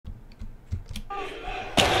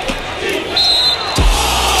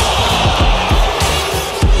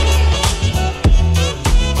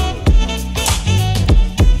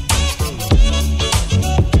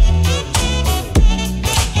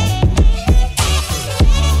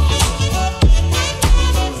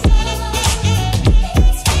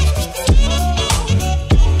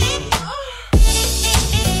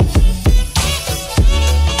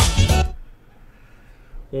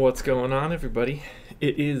What's going on, everybody?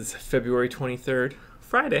 It is February 23rd,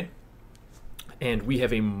 Friday, and we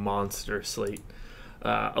have a monster slate.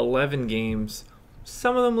 11 games.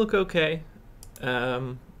 Some of them look okay,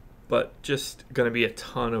 but just going to be a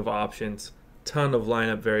ton of options, ton of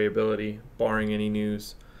lineup variability, barring any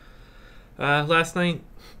news. Last night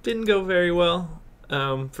didn't go very well.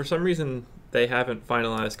 For some reason, they haven't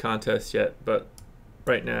finalized contests yet, but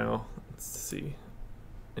right now, let's see.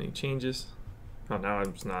 Any changes? Oh, now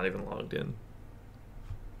I'm just not even logged in.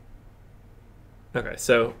 Okay,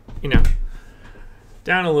 so,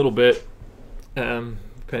 down a little bit,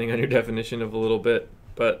 depending on your definition of a little bit,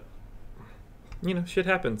 but, shit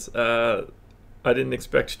happens. I didn't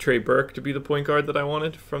expect Trey Burke to be the point guard that I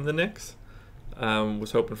wanted from the Knicks.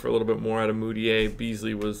 Was hoping for a little bit more out of Moutier.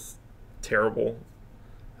 Beasley was terrible,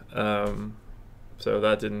 so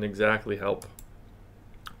that didn't exactly help,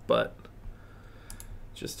 but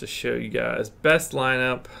just to show you guys, best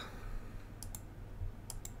lineup.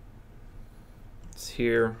 It's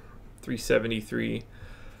here, 373,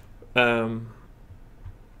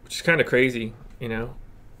 which is kind of crazy,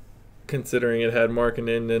 considering it had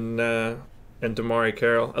Markkanen and Damari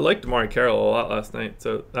Carroll. I liked Damari Carroll a lot last night,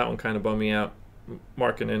 so that one kind of bummed me out.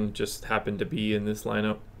 Markkanen just happened to be in this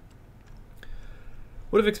lineup.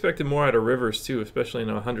 Would have expected more out of Rivers too, especially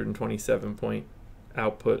in a 127-point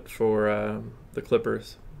output for the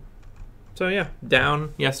Clippers. So yeah,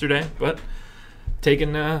 down yesterday, but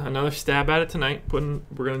taking another stab at it tonight. We're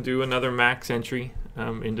gonna do another max entry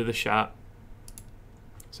into the shot.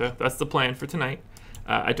 So that's the plan for tonight.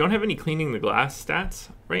 I don't have any cleaning the glass stats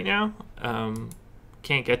right now.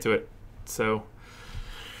 Can't get to it, so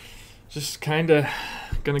just kind of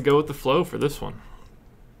gonna go with the flow for this one.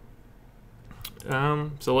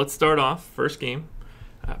 So let's start off. First game.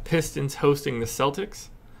 Pistons hosting the Celtics.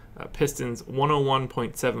 Pistons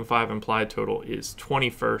 101.75 implied total is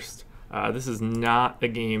 21st. This is not a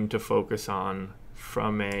game to focus on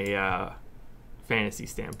from a fantasy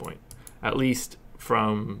standpoint, at least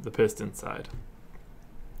from the Pistons side.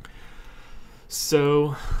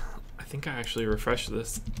 So I think I actually refreshed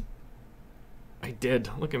this. I did.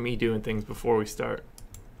 Look at me doing things before we start.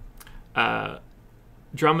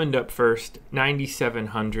 Drummond up first,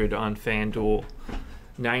 9,700 on FanDuel.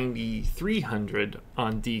 9,300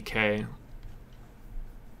 on DK.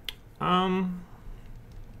 Man,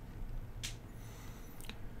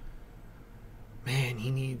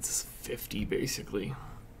 he needs 50 basically.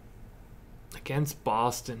 Against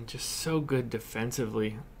Boston, just so good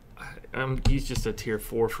defensively. He's just a tier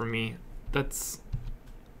 4 for me. That's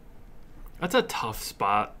a tough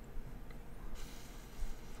spot.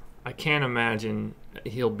 I can't imagine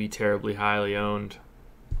he'll be terribly highly owned.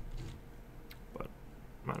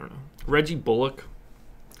 I don't know. Reggie Bullock,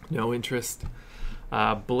 no interest.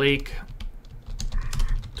 Blake,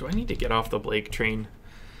 do I need to get off the Blake train?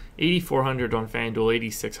 8,400 on FanDuel,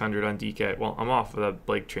 8,600 on DK. Well, I'm off of the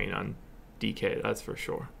Blake train on DK, that's for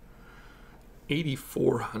sure.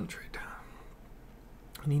 8,400.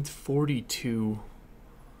 He needs 42.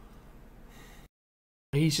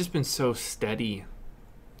 He's just been so steady.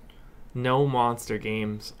 No monster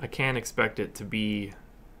games. I can't expect it to be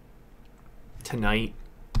tonight.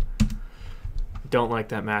 Don't like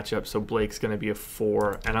that matchup, so Blake's going to be a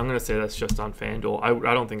 4, and I'm going to say that's just on FanDuel. I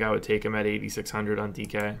don't think I would take him at 8,600 on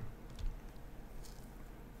DK.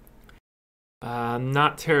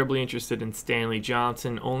 Not terribly interested in Stanley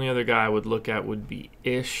Johnson. Only other guy I would look at would be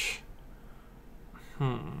Ish.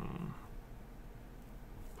 Put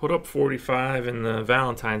up 45 in the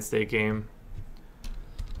Valentine's Day game.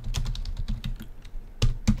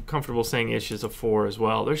 Comfortable saying Ish is a 4 as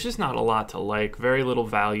well. There's just not a lot to like. Very little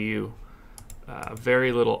value.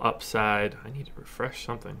 Very little upside. I need to refresh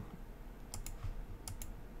something.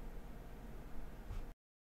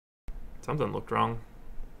 Something looked wrong,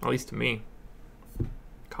 at least to me.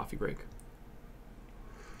 Coffee break.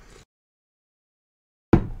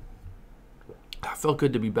 Felt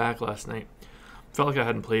good to be back last night. Felt like I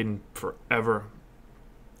hadn't played in forever.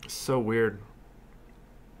 So weird.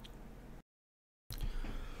 I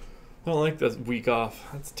don't like this week off.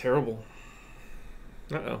 That's terrible.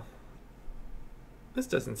 Uh-oh. This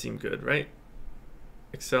doesn't seem good, right?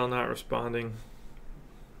 Excel not responding.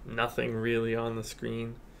 Nothing really on the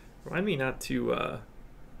screen. Remind me not to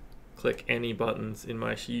click any buttons in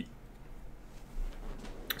my sheet.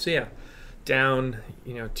 So yeah, down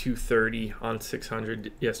 230 on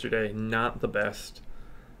 600 yesterday. Not the best.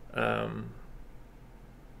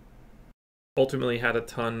 Ultimately had a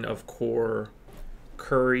ton of core.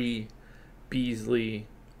 Curry, Beasley,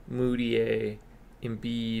 Moutier,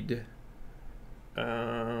 Embiid. Who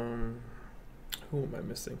am I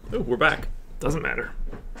missing? Oh, we're back. Doesn't matter.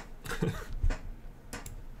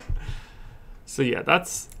 So yeah,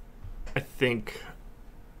 that's, I think,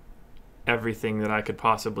 everything that I could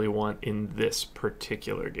possibly want in this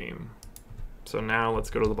particular game. So now let's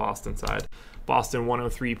go to the Boston side. Boston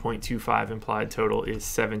 103.25 implied total is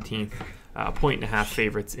 17th. Point and a half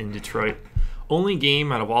favorites in Detroit. Only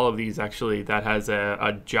game out of all of these actually that has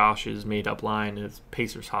a Josh's made up line is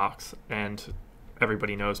Pacers Hawks, and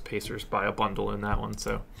everybody knows Pacers buy a bundle in that one,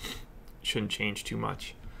 so shouldn't change too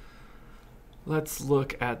much. Let's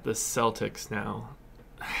look at the Celtics now.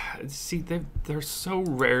 See, they're so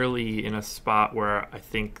rarely in a spot where I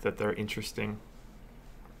think that they're interesting.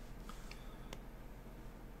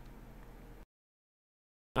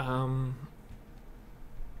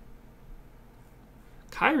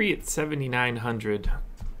 Kyrie at 7,900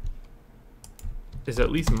 is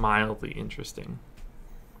at least mildly interesting.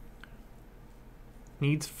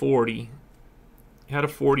 Needs 40. He had a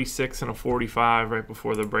 46 and a 45 right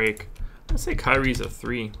before the break. I'd say Kyrie's a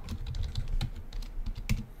 3.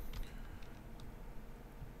 It's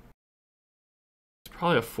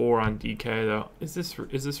probably a 4 on DK though. Is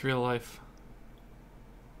this real life?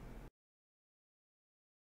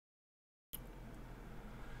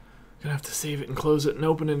 Gonna have to save it and close it and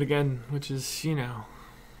open it again, which is, you know,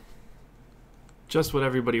 just what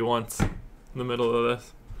everybody wants in the middle of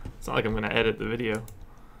this. It's not like I'm gonna edit the video.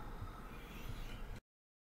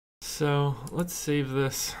 So let's save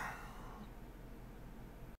this.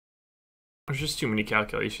 There's just too many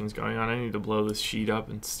calculations going on. I need to blow this sheet up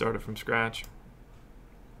and start it from scratch.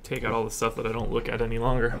 Take out all the stuff that I don't look at any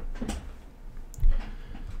longer.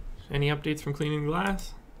 Any updates from cleaning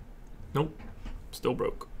glass? Nope. Still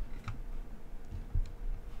broke.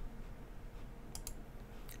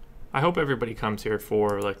 I hope everybody comes here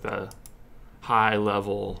for like the high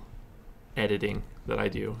level editing that I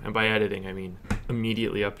do. And by editing, I mean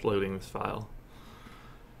immediately uploading this file.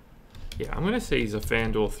 Yeah, I'm going to say he's a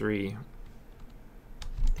FanDuel 3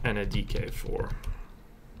 and a DK 4.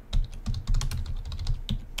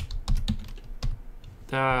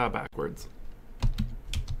 Backwards.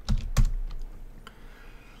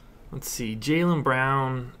 Let's see. Jaylen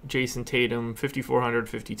Brown, Jason Tatum, 5,400,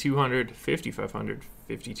 5,200, 5,500,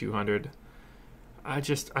 5,200. I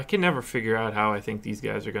can never figure out how I think these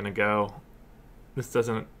guys are going to go. This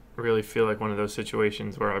doesn't really feel like one of those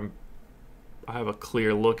situations where I have a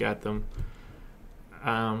clear look at them.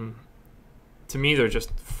 To me, they're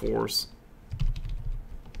just 4s.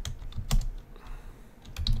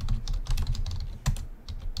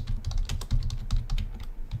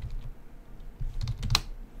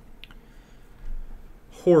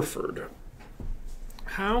 Horford.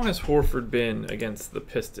 How has Horford been against the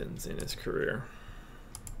Pistons in his career?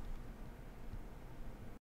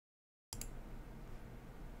 I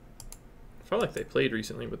felt like they played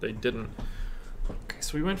recently, but they didn't. Okay,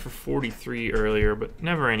 so we went for 43 earlier, but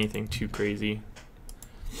never anything too crazy.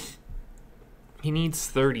 He needs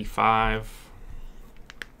 35.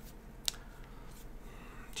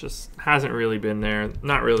 Just hasn't really been there.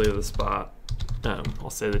 Not really the spot. I'll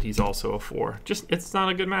say that he's also a 4. Just, it's not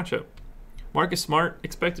a good matchup. Marcus Smart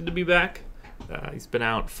expected to be back. He's been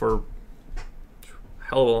out for a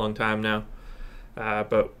hell of a long time now.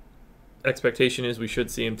 But expectation is we should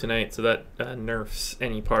see him tonight, so that nerfs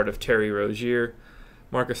any part of Terry Rozier.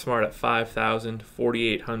 Marcus Smart at 5,000,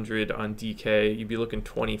 4,800 on DK. You'd be looking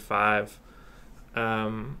 25.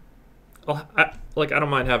 I don't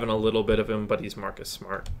mind having a little bit of him, but he's Marcus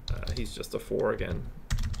Smart. He's just a 4 again.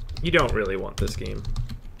 You don't really want this game.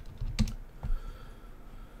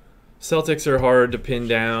 Celtics are hard to pin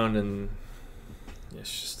down, and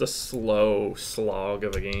it's just a slow slog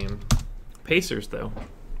of a game. Pacers, though.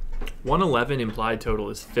 111 implied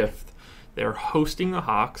total is 5th. They're hosting the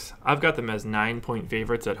Hawks. I've got them as 9-point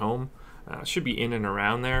favorites at home. Should be in and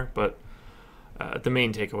around there, but the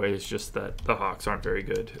main takeaway is just that the Hawks aren't very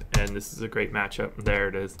good, and this is a great matchup. There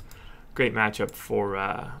it is. Great matchup for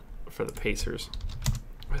the Pacers.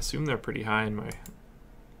 I assume they're pretty high in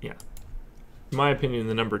in my opinion,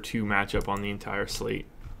 the number 2 matchup on the entire slate.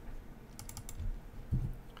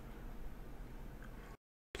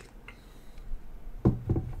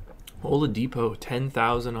 Oladipo,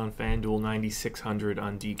 10,000 on FanDuel, 9,600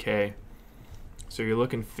 on DK. So you're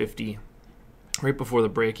looking 50. Right before the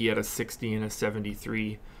break, he had a 60 and a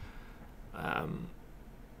 73.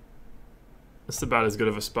 That's about as good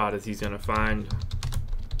of a spot as he's going to find.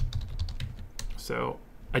 So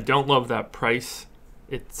I don't love that price.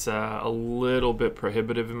 It's a little bit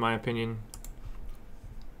prohibitive in my opinion.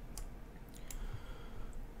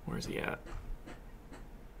 Where's he at?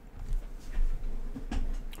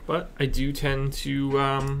 But I do tend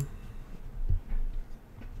to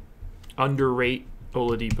underrate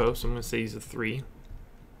Oladipo, so I'm going to say he's a 3.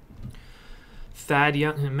 Thad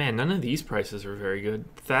Young, man, none of these prices are very good.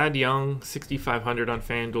 Thad Young, 6,500 on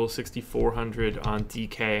FanDuel, 6,400 on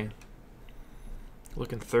DK.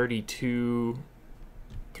 Looking 32,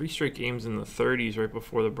 3 straight games in the 30s right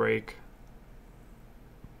before the break.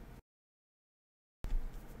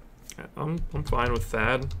 I'm fine with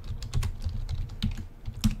Thad.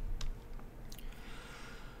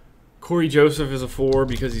 Corey Joseph is a 4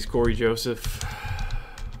 because he's Corey Joseph.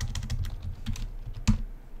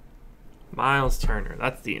 Miles Turner,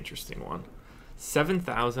 that's the interesting one.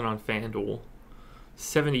 7,000 on FanDuel,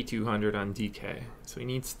 7,200 on DK. So he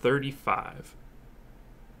needs 35.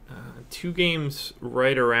 2 games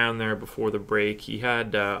right around there before the break. He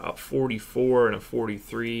had a 44 and a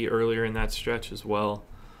 43 earlier in that stretch as well.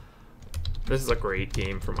 This is a great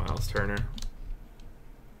game for Miles Turner.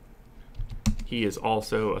 He is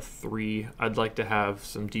also a 3. I'd like to have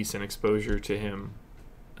some decent exposure to him.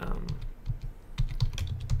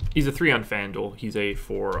 He's a 3 on FanDuel. He's a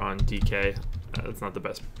 4 on DK. That's not the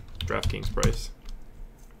best DraftKings price.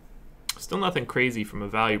 Still nothing crazy from a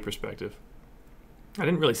value perspective. I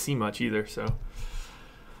didn't really see much either, so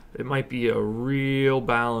it might be a real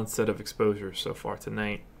balanced set of exposures so far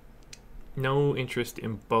tonight. No interest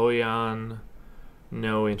in Bojan.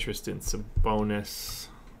 No interest in Sabonis.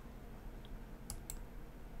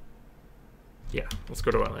 Yeah, let's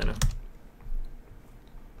go to Atlanta.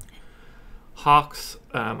 Hawks,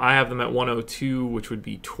 I have them at 102, which would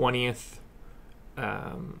be 20th.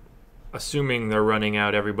 Assuming they're running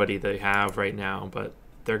out everybody they have right now, but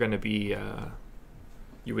they're going to be,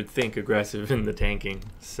 you would think, aggressive in the tanking.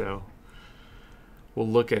 So we'll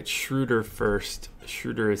look at Schroeder first.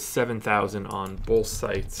 Schroeder is 7,000 on both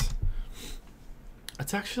sites.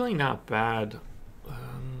 It's actually not bad.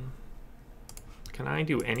 Can I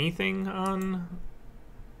do anything on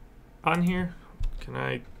here? Can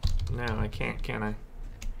I? No, I can't, can I?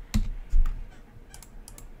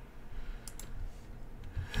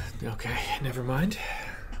 Okay, never mind.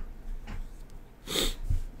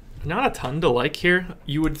 Not a ton to like here.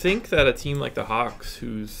 You would think that a team like the Hawks,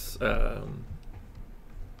 who's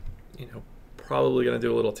probably going to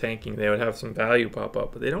do a little tanking, they would have some value pop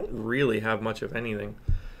up, but they don't really have much of anything.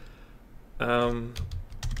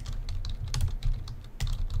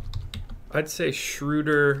 I'd say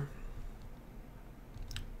Schroeder.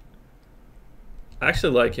 I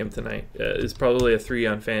actually like him tonight. Is probably a 3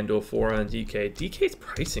 on FanDuel, 4 on DK. DK's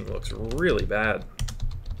pricing looks really bad.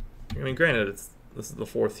 I mean, granted, this is the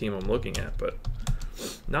 4th team I'm looking at, but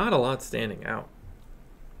not a lot standing out.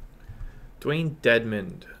 Dwayne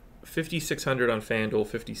Dedmon, 5,600 on FanDuel,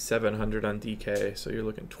 5,700 on DK. So you're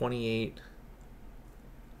looking 28.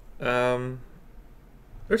 There's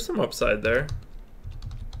some upside there.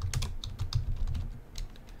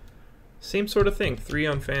 Same sort of thing, 3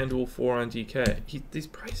 on FanDuel, 4 on DK. These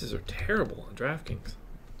prices are terrible on DraftKings.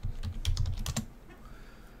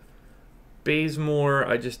 Bazemore,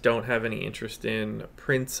 I just don't have any interest in.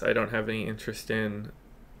 Prince, I don't have any interest in.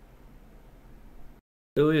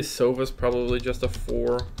 Ilyasova's probably just a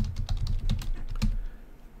 4.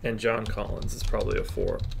 And John Collins is probably a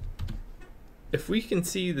 4. If we can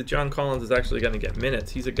see that John Collins is actually going to get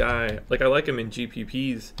minutes, he's a guy, like I like him in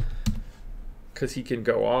GPPs because he can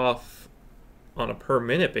go off on a per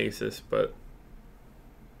minute basis, but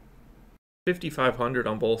 5,500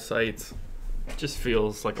 on both sites just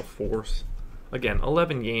feels like a force. Again,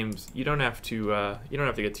 11 games. You don't have to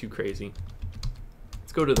get too crazy.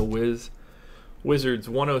 Let's go to the Wizards.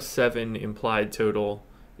 107 implied total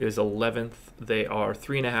is 11th. They are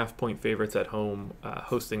 3.5 point favorites at home,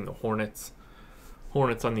 hosting the Hornets.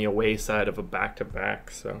 Hornets on the away side of a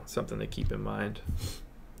back-to-back, so something to keep in mind.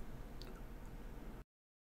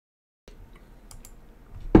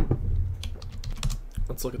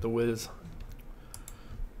 Let's look at the Wiz.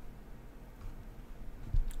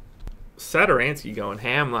 Satoransky going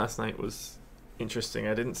ham last night was interesting.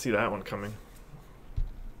 I didn't see that one coming.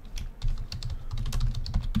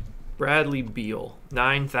 Bradley Beal,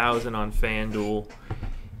 9,000 on FanDuel,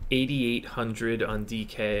 8,800 on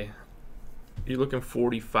DK. You're looking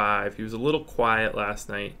 45. He was a little quiet last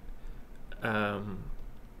night. I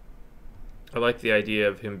like the idea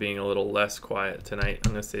of him being a little less quiet tonight.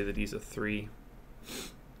 I'm going to say that he's a 3.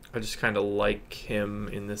 I just kind of like him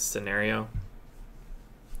in this scenario.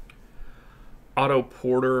 Otto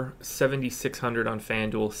Porter, 7,600 on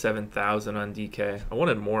FanDuel, 7,000 on DK. I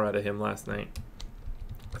wanted more out of him last night.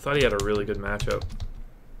 I thought he had a really good matchup.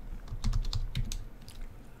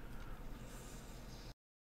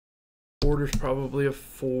 Porter's probably a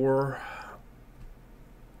 4.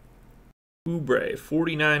 Oubre,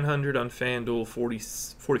 4,900 on FanDuel,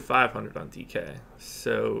 4,500 on DK.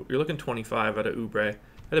 So you're looking 25 out of Oubre.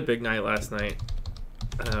 Had a big night last night.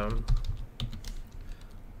 I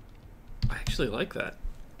actually like that.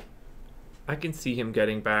 I can see him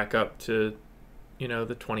getting back up to, you know,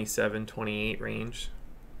 the 27, 28 range,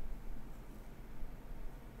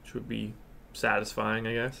 which would be satisfying,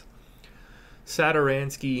 I guess.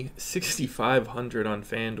 Satoransky, 6,500 on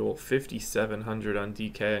FanDuel, 5,700 on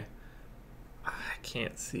DK. I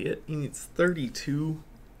can't see it. He needs 32.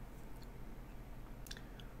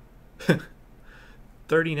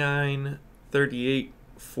 39, 38,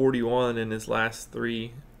 41 in his last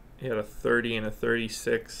three. He had a 30 and a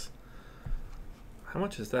 36. How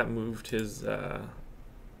much has that moved his... Yeah,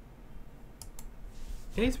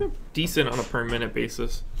 he's been decent on a per minute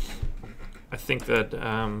basis. I think that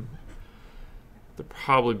they're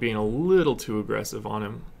probably being a little too aggressive on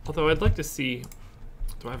him. Although I'd like to see...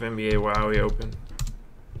 Do I have NBA Wowie open?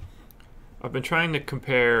 I've been trying to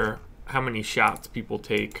compare how many shots people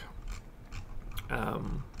take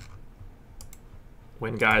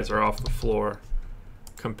when guys are off the floor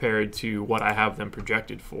compared to what I have them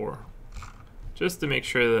projected for. Just to make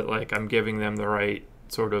sure that like I'm giving them the right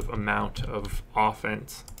sort of amount of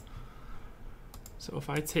offense. So if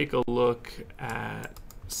I take a look at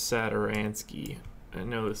Satoransky, I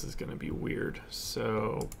know this is going to be weird.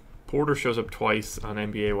 So Porter shows up twice on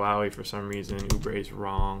NBA Wowie for some reason. Oubre's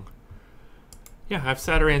wrong. Yeah, I have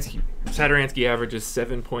Satoransky. Satoransky averages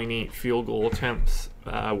 7.8 field goal attempts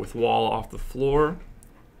with Wall off the floor.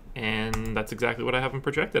 And that's exactly what I have him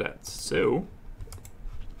projected at. So,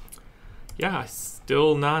 yeah,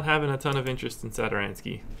 still not having a ton of interest in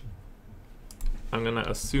Satoransky. I'm going to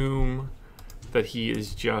assume that he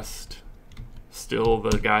is just still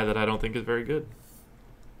the guy that I don't think is very good.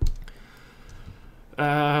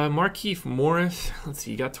 Markieff Morris, let's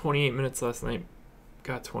see, he got 28 minutes last night.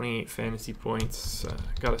 Got 28 fantasy points.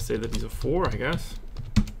 Gotta say that he's a 4, I guess.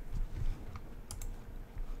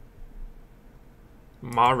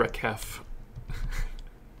 Marekef.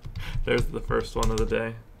 There's the first one of the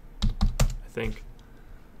day, I think.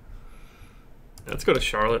 Let's go to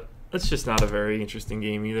Charlotte. That's just not a very interesting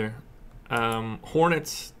game either.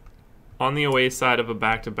 Hornets on the away side of a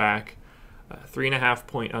back-to-back. 3.5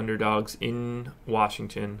 point underdogs in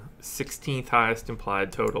Washington. 16th highest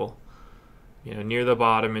implied total. You know, near the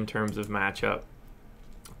bottom in terms of matchup.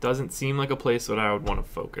 Doesn't seem like a place that I would want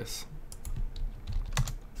to focus.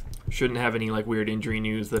 Shouldn't have any like weird injury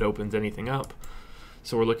news that opens anything up.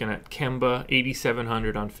 So we're looking at Kemba,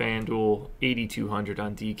 8,700 on FanDuel, 8,200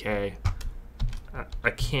 on DK.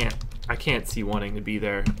 I can't see wanting to be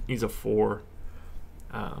there. He's a 4.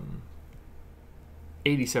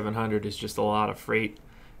 8,700 is just a lot of freight.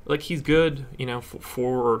 Like, he's good, you know,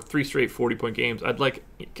 for 3 straight 40-point games.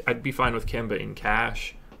 I'd be fine with Kemba in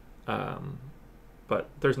cash, but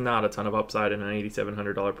there's not a ton of upside in an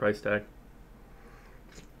 $8,700 price tag.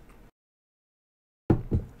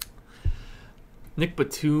 Nick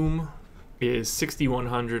Batum is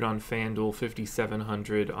 6,100 on FanDuel,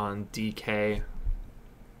 5,700 on DK.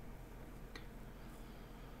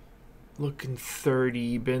 Looking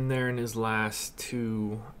 30, been there in his last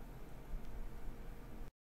 2.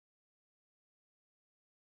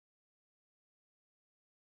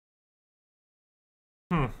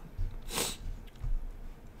 I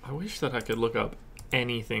wish that I could look up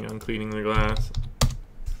anything on cleaning the glass.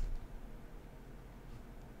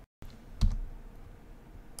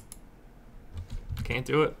 Can't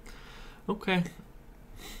do it. Okay.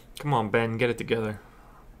 Come on, Ben, get it together.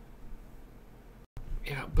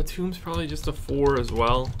 Yeah, Batum's probably just a 4 as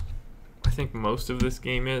well. I think most of this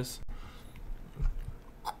game is.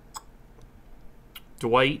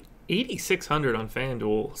 Dwight, 8,600 on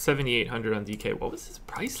FanDuel, 7,800 on DK. What was his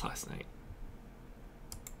price last night?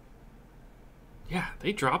 Yeah,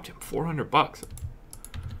 they dropped him $400.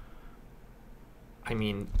 I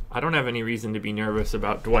mean, I don't have any reason to be nervous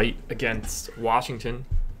about Dwight against Washington.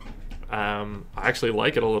 I actually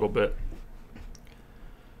like it a little bit.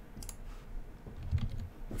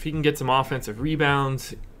 If he can get some offensive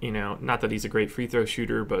rebounds, you know, not that he's a great free throw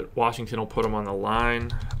shooter, but Washington will put him on the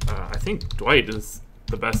line. I think Dwight is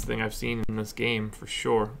the best thing I've seen in this game for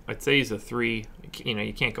sure. I'd say he's a 3. You know,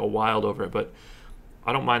 you can't go wild over it, but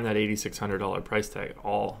I don't mind that $8,600 price tag at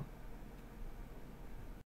all.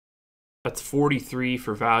 That's 43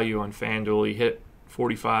 for value on FanDuel. He hit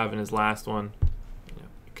 45 in his last one. You know,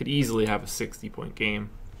 could easily have a 60-point game.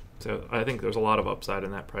 So I think there's a lot of upside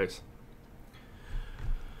in that price.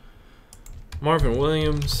 Marvin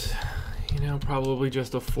Williams, you know, probably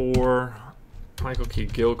just a 4. Michael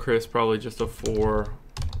Kidd-Gilchrist, probably just a 4.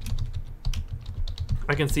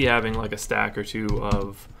 I can see having like a stack or two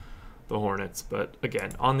of the Hornets, but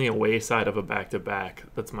again, on the away side of a back-to-back,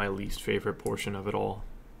 that's my least favorite portion of it all.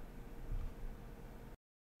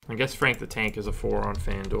 I guess Frank the Tank is a 4 on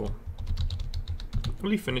FanDuel. What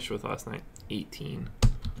did he finish with last night? 18.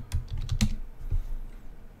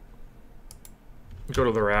 Go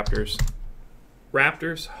to the Raptors.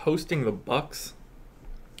 Raptors hosting the Bucks.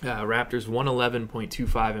 Raptors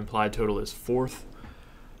 111.25 implied total is 4th.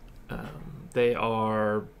 They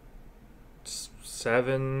are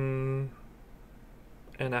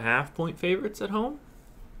 7.5 point favorites at home.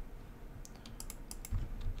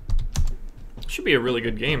 Should be a really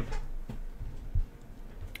good game.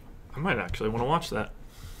 I might actually want to watch that.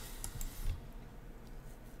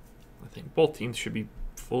 I think both teams should be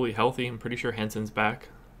fully healthy. I'm pretty sure Henson's back.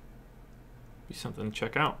 Be something to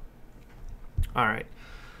check out. All right.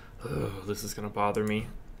 This is going to bother me.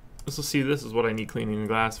 This is what I need cleaning the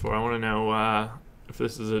glass for. I want to know if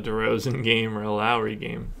this is a DeRozan game or a Lowry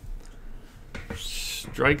game.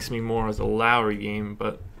 Strikes me more as a Lowry game,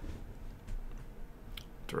 but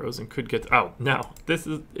DeRozan could get... Oh, no.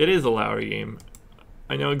 It is a Lowry game.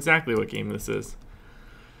 I know exactly what game this is.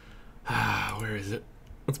 Where is it?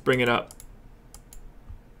 Let's bring it up.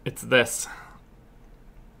 It's this.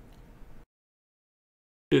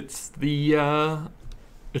 It's the I'm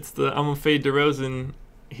gonna fade DeRozan.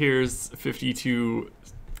 Here's 52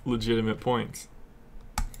 legitimate points.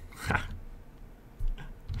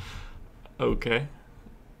 Okay.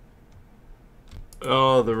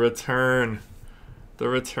 Oh, the return. The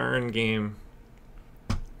return game.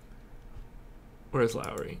 Where's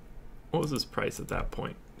Lowry? What was his price at that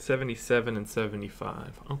point? 77 and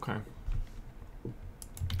 75. Okay.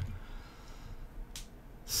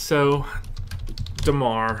 So,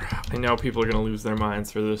 DeMar. I know people are going to lose their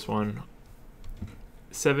minds for this one.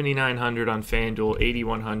 7,900 on FanDuel,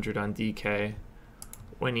 8,100 on DK.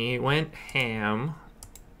 When he went ham,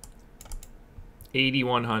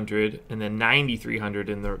 8,100 and then 9,300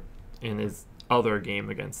 in his other game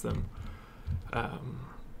against them.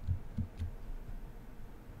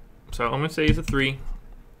 So I'm gonna say he's a 3. I'm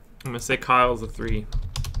gonna say Kyle's a 3.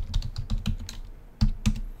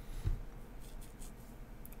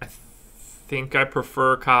 I think I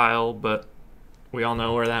prefer Kyle, but we all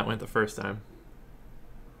know where that went the first time.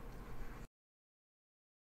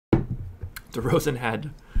 DeRozan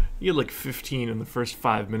had like 15 in the first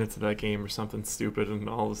 5 minutes of that game or something stupid, and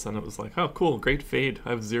all of a sudden it was like, oh, cool, great fade. I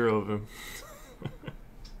have 0 of him.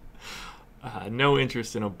 No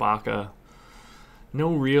interest in Ibaka.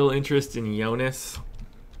 No real interest in Jonas.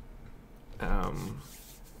 I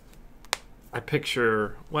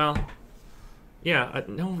picture, well, yeah,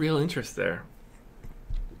 no real interest there.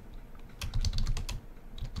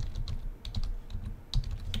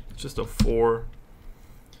 Just a 4.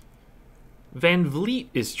 Van Vliet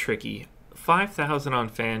is tricky. 5,000 on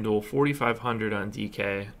FanDuel, 4,500 on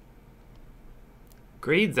DK.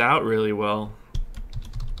 Grades out really well.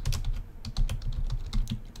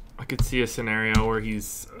 I could see a scenario where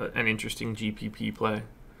he's an interesting GPP play.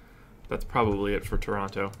 That's probably it for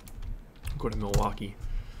Toronto. Go to Milwaukee.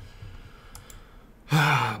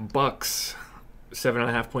 Bucks,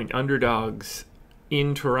 7.5 point underdogs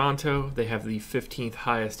in Toronto. They have the 15th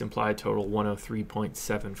highest implied total,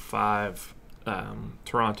 103.75.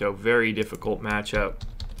 Toronto, very difficult matchup.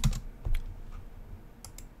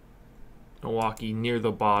 Milwaukee near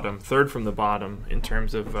the bottom, 3rd from the bottom in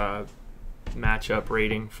terms of matchup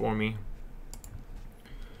rating for me.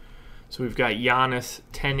 So we've got Giannis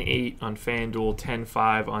 10-8 on FanDuel,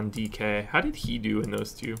 10-5 on DK. How did he do in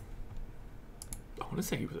those two? I want to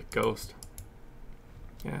say he was a ghost.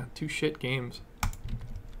 Yeah, 2 shit games.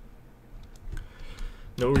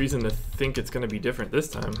 No reason to think it's going to be different this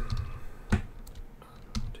time.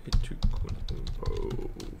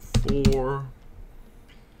 4.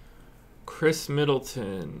 Chris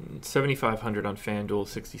Middleton, 7,500 on FanDuel,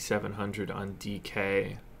 6,700 on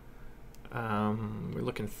DK. We're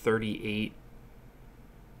looking 38.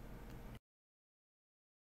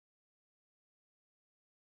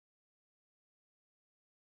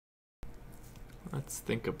 Let's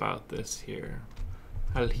think about this here.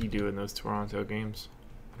 How did he do in those Toronto games?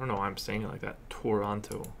 I don't know why I'm saying it like that.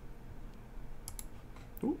 Toronto.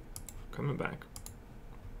 Ooh, coming back.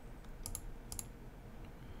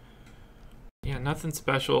 Yeah, nothing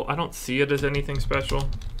special. I don't see it as anything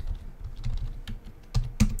special.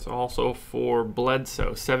 It's also for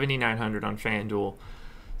Bledsoe, 7,900 on FanDuel,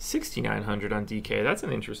 6,900 on DK. That's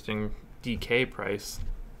an interesting DK price.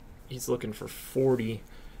 He's looking for 40.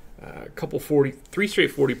 Couple 3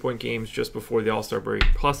 straight 40-point games just before the All-Star break,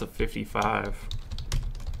 plus a 55.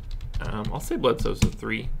 I'll say Bledsoe's a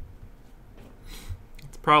 3.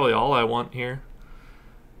 probably all I want here.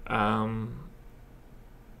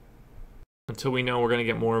 Until we know we're going to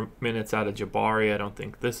get more minutes out of Jabari, I don't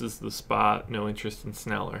think this is the spot. No interest in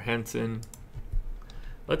Snell or Henson.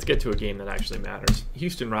 Let's get to a game that actually matters.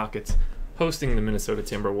 Houston Rockets hosting the Minnesota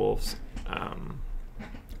Timberwolves.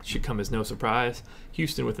 Should come as no surprise.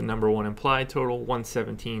 Houston with the #1 implied total,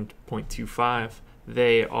 117.25.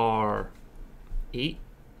 They are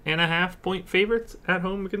 8.5-point favorites at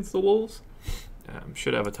home against the Wolves.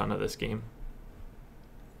 Should have a ton of this game.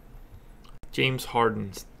 James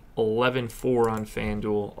Harden's 11-4 on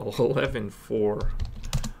FanDuel, 11-4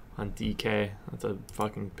 on DK. That's a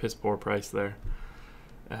fucking piss poor price there.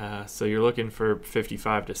 So you're looking for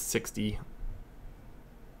 55 to 60.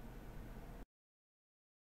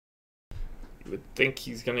 You would think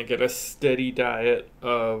he's going to get a steady diet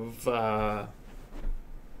of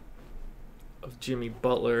Jimmy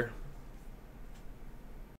Butler.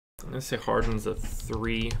 I'm going to say Harden's a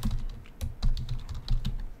 3.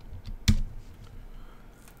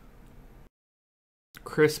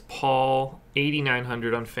 Chris Paul,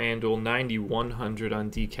 8,900 on FanDuel, 9,100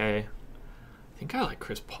 on DK. I think I like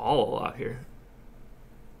Chris Paul a lot here.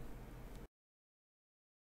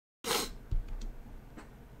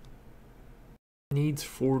 Needs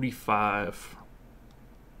 45.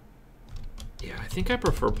 Yeah, I think I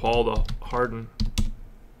prefer Paul to Harden.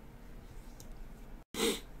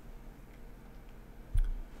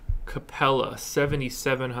 Capella,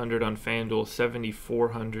 7,700 on FanDuel,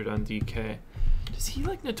 7,400 on DK. Does he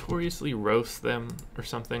like notoriously roast them or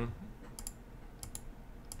something?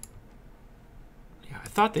 Yeah, I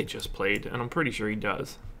thought they just played, and I'm pretty sure he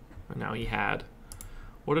does. And now he had.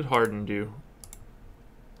 What did Harden do?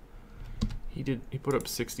 He put up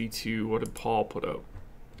 62. What did Paul put up?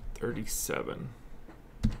 37.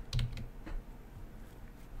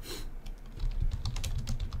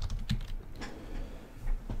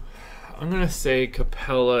 I'm going to say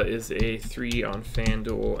Capella is a 3 on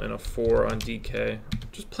FanDuel and a 4 on DK.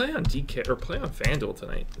 Just play on DK or play on FanDuel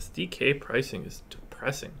tonight. This DK pricing is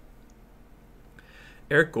depressing.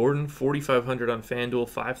 Eric Gordon, 4,500 on FanDuel,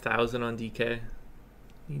 5,000 on DK.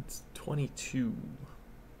 Needs 22.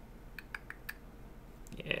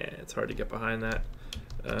 Yeah, it's hard to get behind that.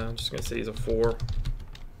 I'm just going to say he's a 4.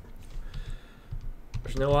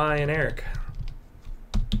 There's no I in Eric.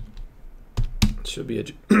 Should be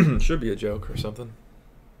a joke or something.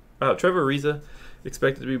 Trevor Ariza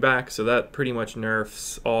expected to be back, so that pretty much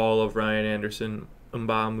nerfs all of Ryan Anderson,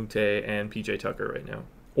 Mbah Moute, and PJ Tucker right now,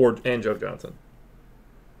 and Joe Johnson.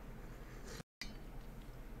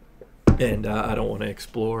 And I don't want to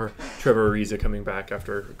explore Trevor Ariza coming back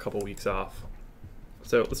after a couple weeks off.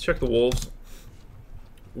 So let's check the Wolves.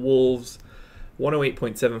 Wolves,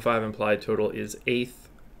 108.75 implied total is 8th.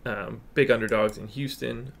 Big underdogs in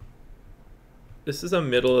Houston. This is a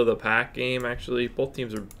middle-of-the-pack game, actually. Both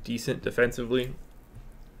teams are decent defensively.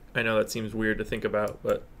 I know that seems weird to think about,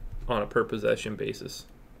 but on a per-possession basis,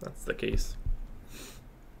 that's the case.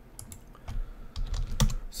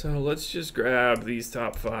 So let's just grab these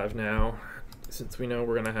top 5 now, since we know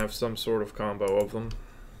we're going to have some sort of combo of them.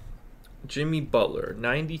 Jimmy Butler,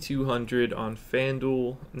 9,200 on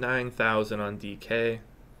FanDuel, 9,000 on DK.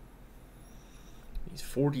 He's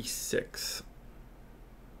 46.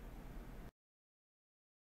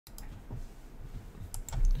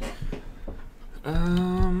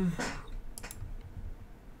 Yeah,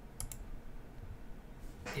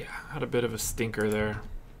 had a bit of a stinker there.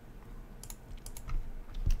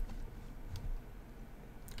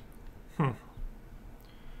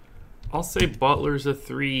 I'll say Butler's a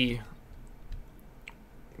 3.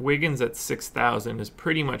 Wiggins at 6,000 is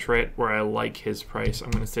pretty much right where I like his price. I'm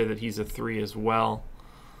going to say that he's a 3 as well.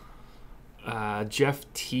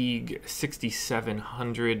 Jeff Teague,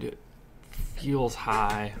 6,700, feels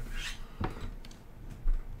high.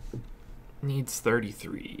 Needs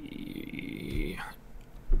 33.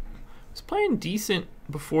 Was playing decent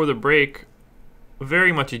before the break.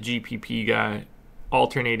 Very much a GPP guy.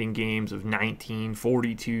 Alternating games of 19,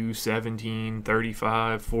 42, 17,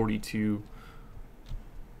 35, 42.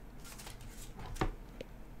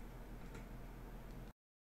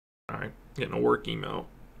 All right, getting a work email.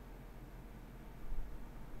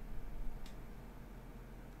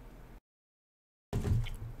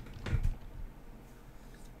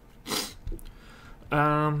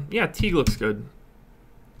 Yeah, Teague looks good.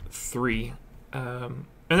 3. And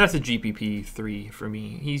that's a GPP 3 for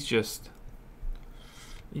me. He's just...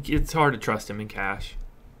 It's hard to trust him in cash.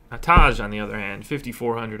 Now, Taj, on the other hand,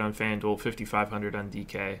 5,400 on FanDuel, 5,500 on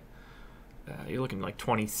DK. You're looking like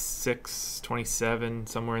 26, 27,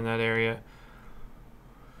 somewhere in that area.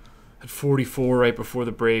 At 44 right before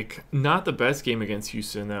the break. Not the best game against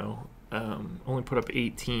Houston, though. Only put up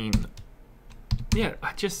 18. Yeah,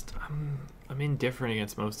 I'm indifferent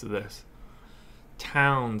against most of this.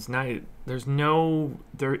 Towns, there is no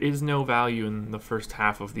value in the first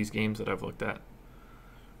half of these games that I've looked at.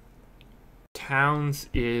 Towns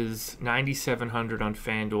is 9,700 on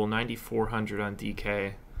FanDuel, 9,400 on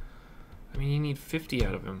DK. I mean, you need 50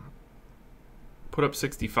 out of him. Put up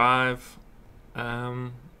 65.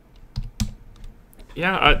 Yeah,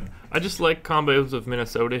 I just like combos of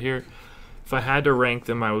Minnesota here. If I had to rank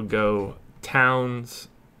them, I would go Towns.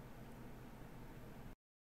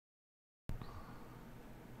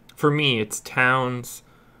 For me, it's Towns,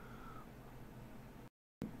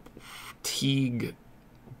 Teague,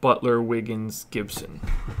 Butler, Wiggins, Gibson.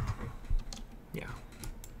 Yeah.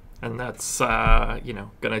 And that's,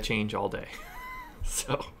 gonna change all day.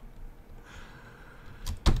 So,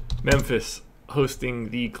 Memphis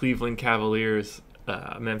hosting the Cleveland Cavaliers.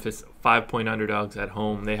 Memphis 5-point underdogs at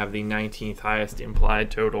home. They have the 19th highest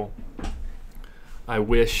implied total. I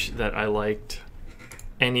wish that I liked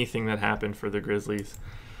anything that happened for the Grizzlies.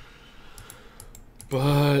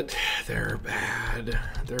 But they're bad.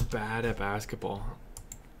 They're bad at basketball.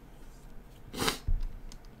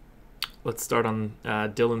 Let's start on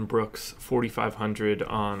Dylan Brooks, 4,500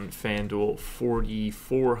 on FanDuel,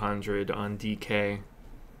 4,400 on DK.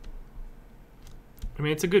 I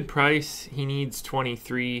mean, it's a good price. He needs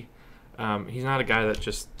 23. He's not a guy that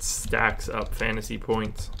just stacks up fantasy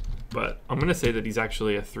points, but I'm going to say that he's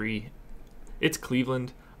actually a 3. It's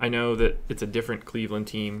Cleveland. I know that it's a different Cleveland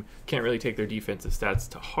team. Can't really take their defensive stats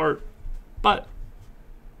to heart, but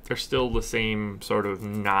they're still the same sort of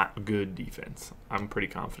not good defense. I'm pretty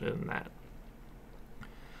confident in that.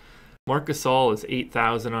 Marc Gasol is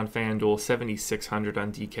 8,000 on FanDuel, 7,600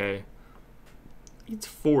 on DK. He's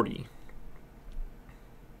 40.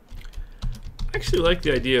 I actually like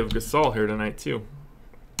the idea of Gasol here tonight too.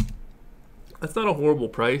 That's not a horrible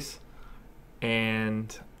price,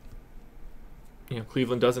 and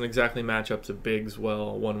Cleveland doesn't exactly match up to bigs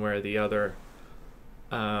well one way or the other.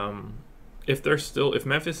 If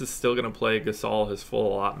Memphis is still going to play Gasol his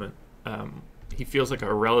full allotment, he feels like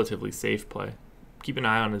a relatively safe play. Keep an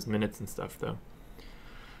eye on his minutes and stuff though.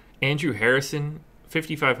 Andrew Harrison,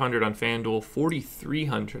 5,500 on FanDuel,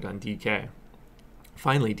 4,300 on DK.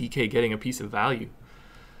 Finally, DK getting a piece of value.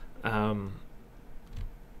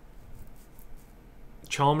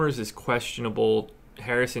 Chalmers is questionable.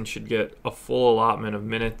 Harrison should get a full allotment of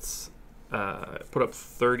minutes. Put up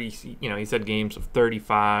 30, he's had games of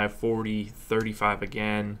 35, 40, 35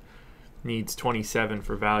 again. Needs 27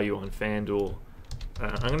 for value on FanDuel.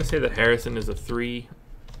 I'm going to say that Harrison is a 3,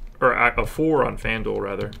 or a 4 on FanDuel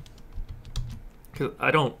rather. Because I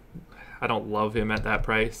don't love him at that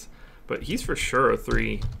price, but he's for sure a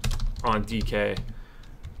 3 on DK.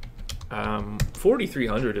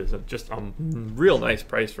 4,300 is just a real nice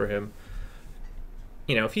price for him.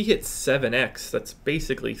 If he hits 7x, that's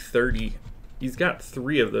basically 30. He's got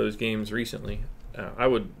 3 of those games recently. I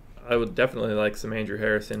would definitely like some Andrew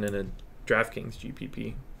Harrison in a DraftKings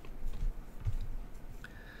GPP.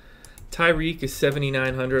 Tyreek is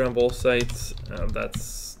 7,900 on both sites.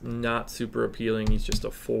 That's not super appealing. He's just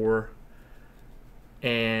a 4.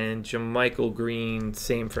 And JaMychal Green,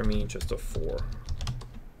 same for me, just a 4.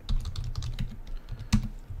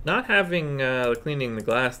 Not having cleaning the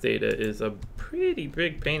glass data is a pretty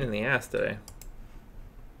big pain in the ass today.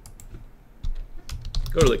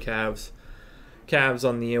 Go to the Cavs. Cavs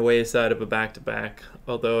on the away side of a back-to-back,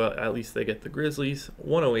 although at least they get the Grizzlies.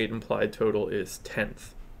 108 implied total is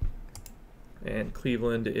 10th. And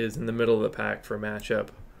Cleveland is in the middle of the pack for matchup.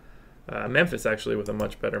 Memphis actually with a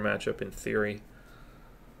much better matchup in theory.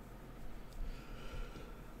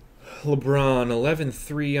 LeBron,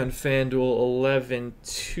 11-3 on FanDuel,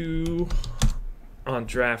 11-2 on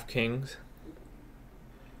DraftKings.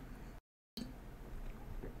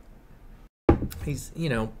 He's,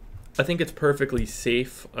 I think it's perfectly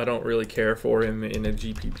safe. I don't really care for him in a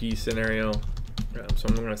GPP scenario. So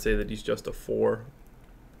I'm going to say that he's just a 4.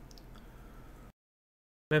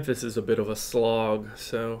 Memphis is a bit of a slog,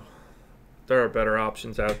 so there are better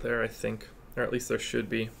options out there, I think. Or at least there should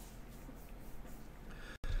be.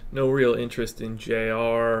 No real interest in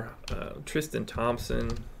JR. Tristan Thompson,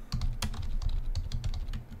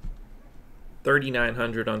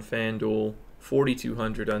 3,900 on FanDuel,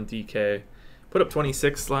 4,200 on DK. Put up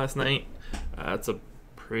 26 last night. That's a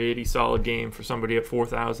pretty solid game for somebody at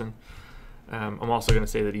 4,000. I'm also going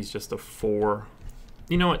to say that he's just a 4.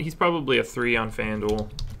 You know what? He's probably a 3 on FanDuel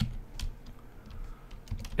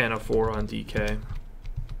and a 4 on DK.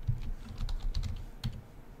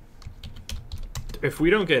 If we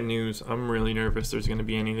don't get news, I'm really nervous there's going to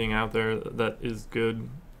be anything out there that is good.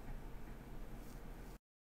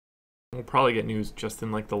 We'll probably get news just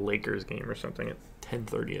in like the Lakers game or something at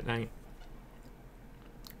 10:30 at night.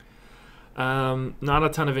 Not a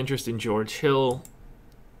ton of interest in George Hill.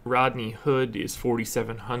 Rodney Hood is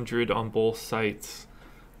 4,700 on both sites.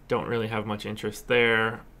 Don't really have much interest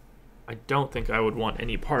there. I don't think I would want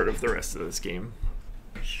any part of the rest of this game.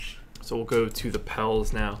 So we'll go to the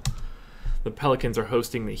Pels now. The Pelicans are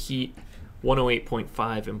hosting the Heat.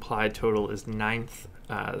 108.5 implied total is 9th.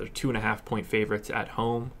 They're 2.5-point favorites at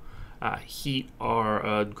home. Heat are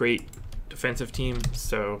a great defensive team,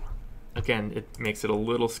 so again, it makes it a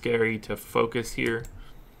little scary to focus here.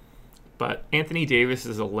 But Anthony Davis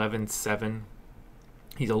is 11-7.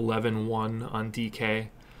 He's 11-1 on DK.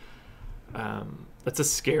 That's a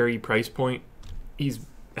scary price point. He's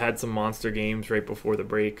had some monster games right before the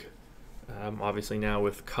break. Obviously now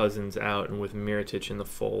with Cousins out and with Mirotic in the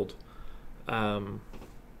fold. I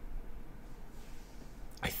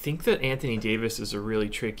think that Anthony Davis is a really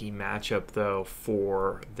tricky matchup, though,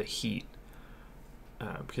 for the Heat.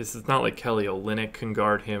 Because it's not like Kelly Olynyk can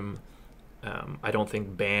guard him. I don't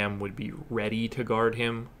think Bam would be ready to guard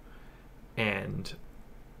him. And,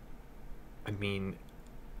 I mean,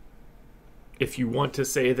 if you want to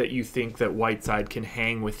say that you think that Whiteside can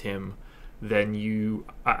hang with him, then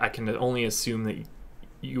I can only assume that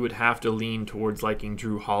you would have to lean towards liking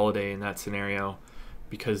Drew Holiday in that scenario,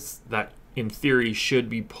 because that, in theory, should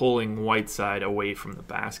be pulling Whiteside away from the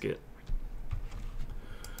basket.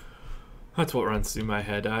 That's what runs through my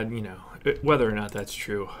head. Whether or not that's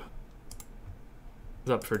true is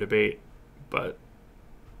up for debate. But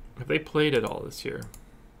have they played at all this year?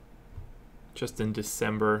 Just in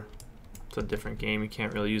December. It's a different game. You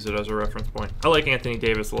can't really use it as a reference point. I like Anthony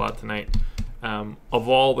Davis a lot tonight. Of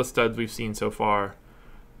all the studs we've seen so far,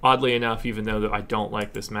 oddly enough, even though that I don't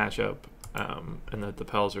like this matchup, and that the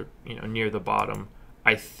Pels are near the bottom,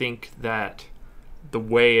 I think that the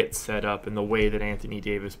way it's set up and the way that Anthony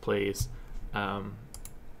Davis plays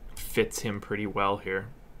fits him pretty well here.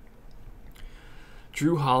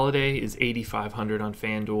 Drew Holiday is 8,500 on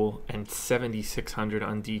FanDuel and 7,600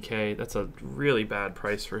 on DK. That's a really bad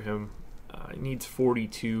price for him. He needs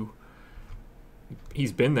 42.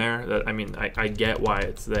 He's been there. I get why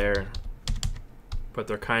it's there, but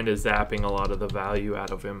they're kind of zapping a lot of the value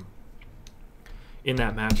out of him. In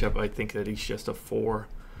that matchup, I think that he's just a 4.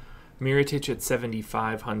 Mirotic at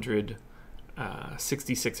 7,500,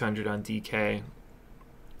 6,600 on DK.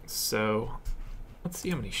 So let's see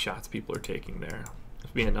how many shots people are taking there. This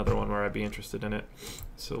would be another one where I'd be interested in it.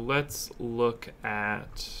 So let's look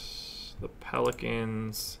at the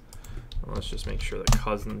Pelicans. Let's just make sure that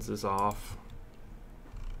Cousins is off.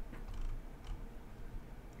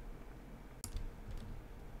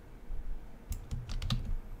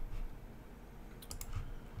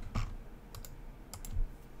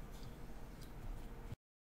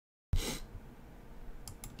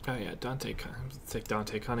 Oh yeah, let's take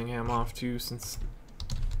Dante Cunningham off too, since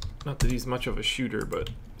not that he's much of a shooter,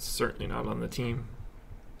 but certainly not on the team.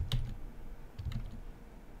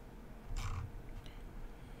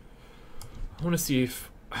 I want to see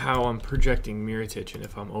how I'm projecting Mirotic and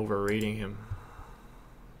if I'm overrating him.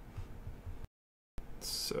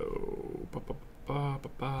 So,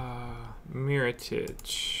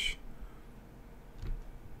 Mirotic.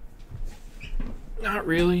 Not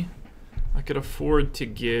really. I could afford to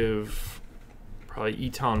give probably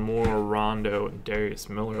Eton Moore, Rondo, and Darius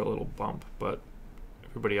Miller a little bump, but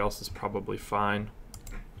everybody else is probably fine.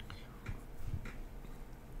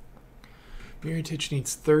 Mirotic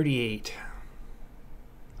needs 38.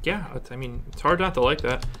 Yeah, it's hard not to like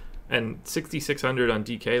that. And 6,600 on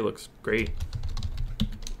DK looks great.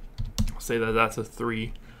 I'll say that that's a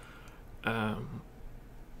 3. Can't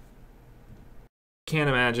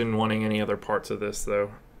imagine wanting any other parts of this,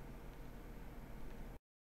 though.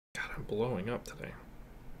 God, I'm blowing up today.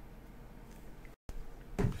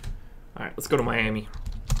 All right, let's go to Miami.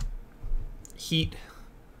 Heat.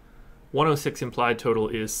 106 implied total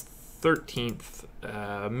is 13th.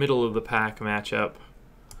 Middle of the pack matchup.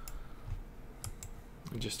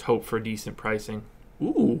 Just hope for decent pricing.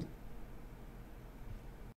 Ooh.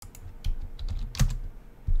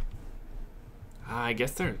 I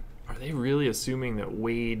guess are they really assuming that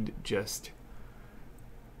Wade just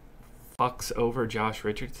fucks over Josh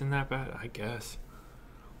Richardson that bad? I guess.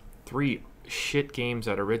 3 shit games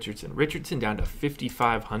out of Richardson. Richardson down to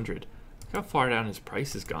 5,500. Look how far down his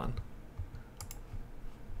price has gone.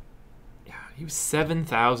 Yeah, he was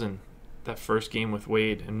 7,000 that first game with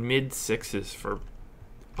Wade and mid 6s for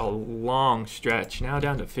a long stretch. Now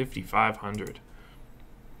down to 5,500.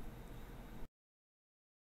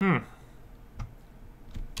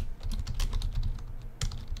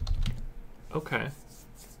 Okay.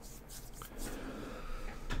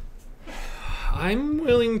 I'm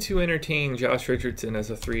willing to entertain Josh Richardson as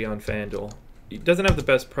a 3 on FanDuel. He doesn't have the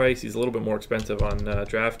best price. He's a little bit more expensive on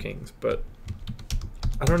DraftKings, but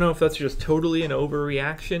I don't know if that's just totally an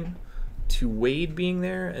overreaction to Wade being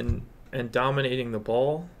there and dominating the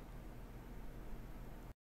ball.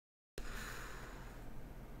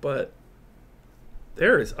 But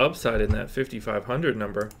there is upside in that 5,500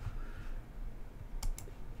 number.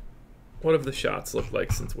 What have the shots looked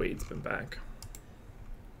like since Wade's been back?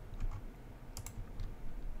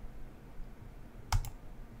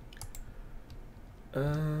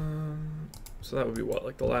 So that would be what,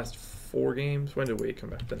 like the last 4 games? When did Wade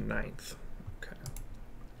come back? The 9th. Okay.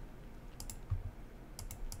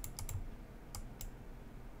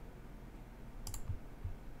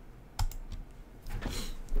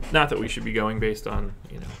 Not that we should be going based on,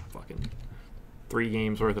 fucking 3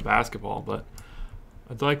 games worth of basketball, but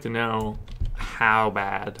I'd like to know how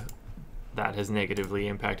bad that has negatively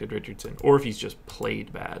impacted Richardson, or if he's just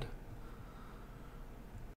played bad.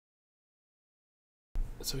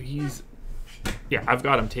 So I've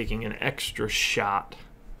got him taking an extra shot,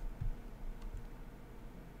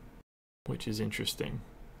 which is interesting.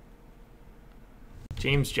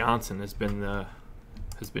 James Johnson has been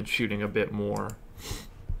shooting a bit more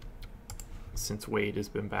since Wade has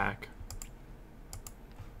been back.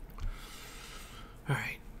 All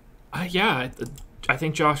right. I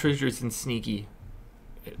think Josh Richardson's sneaky.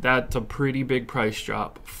 That's a pretty big price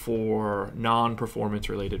drop for non-performance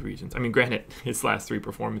related reasons. I mean, granted, his last 3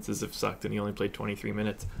 performances have sucked and he only played 23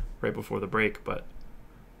 minutes right before the break, but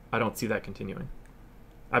I don't see that continuing.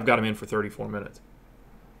 I've got him in for 34 minutes.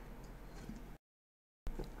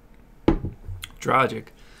 Dragic,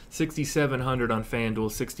 6,700 on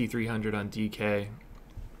FanDuel, 6,300 on DK.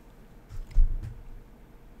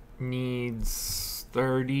 Needs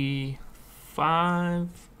 35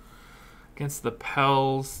 against the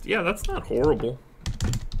Pels. Yeah, that's not horrible.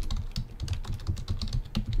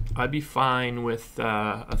 I'd be fine with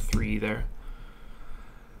a 3 there.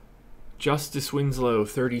 Justice Winslow,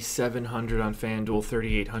 3,700 on FanDuel,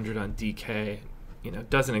 3,800 on DK.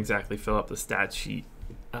 Doesn't exactly fill up the stat sheet.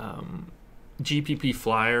 GPP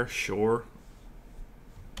flyer, sure.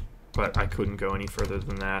 But I couldn't go any further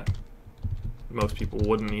than that. Most people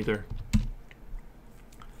wouldn't either.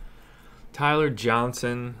 Tyler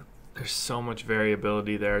Johnson, there's so much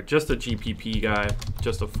variability there. Just a GPP guy,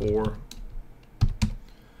 just a 4.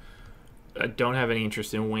 I don't have any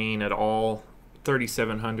interest in Wayne at all.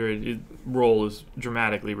 3,700. Role is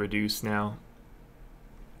dramatically reduced now.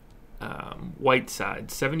 Whiteside,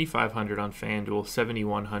 7,500 on FanDuel,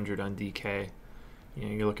 7,100 on DK.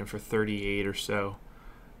 You're looking for 38 or so.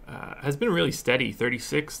 Has been really steady.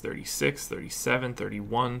 36, 36, 37,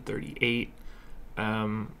 31, 38.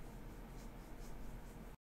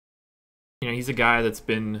 He's a guy that's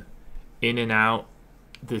been in and out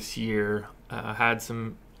this year. Had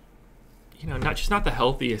some, not the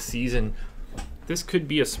healthiest season. This could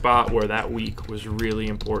be a spot where that week was really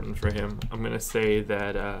important for him. I'm going to say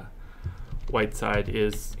that Whiteside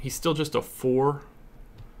he's still just a 4.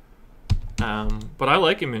 But I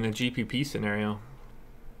like him in a GPP scenario.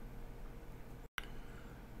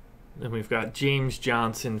 Then we've got James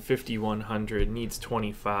Johnson, 5,100, needs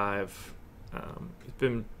 25. He's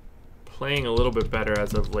been playing a little bit better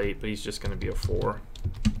as of late, but he's just going to be a 4.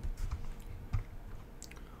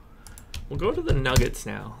 We'll go to the Nuggets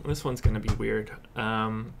now. This one's going to be weird.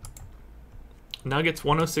 Nuggets,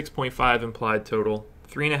 106.5 implied total.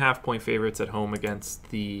 3.5-point favorites at home against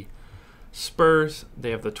the Spurs.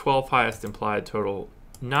 They have the 12th highest implied total.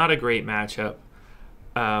 Not a great matchup.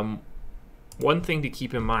 One thing to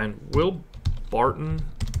keep in mind, Will Barton.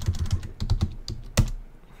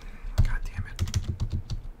 God damn it.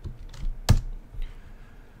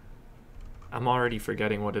 I'm already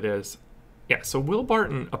forgetting what it is. Yeah, so Will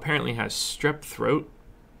Barton apparently has strep throat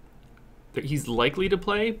that he's likely to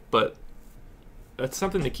play, but that's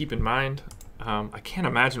something to keep in mind. I can't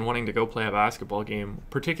imagine wanting to go play a basketball game,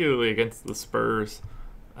 particularly against the Spurs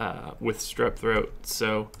with strep throat.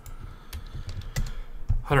 So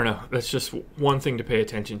I don't know. That's just one thing to pay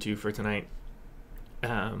attention to for tonight.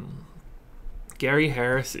 Gary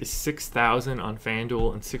Harris is 6,000 on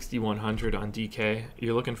FanDuel and 6,100 on DK.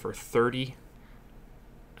 You're looking for 30.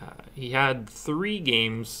 He had 3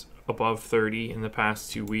 games above 30 in the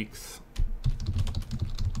past 2 weeks.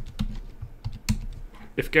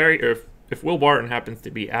 If Will Barton happens to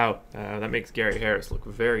be out, that makes Gary Harris look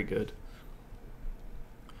very good.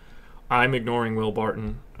 I'm ignoring Will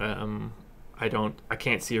Barton. I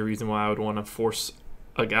can't see a reason why I would want to force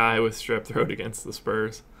a guy with strep throat against the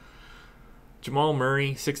Spurs. Jamal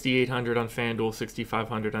Murray, 6,800 on FanDuel,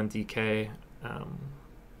 6,500 on DK.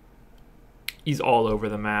 He's all over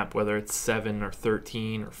the map, whether it's 7 or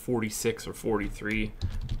 13 or 46 or 43.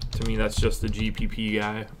 To me, that's just a GPP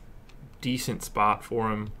guy. Decent spot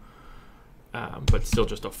for him, but still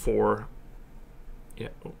just a 4. Yeah,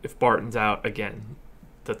 if Barton's out, again,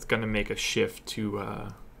 that's going to make a shift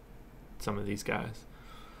to some of these guys.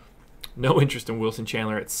 No interest in Wilson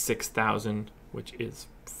Chandler at 6,000, which is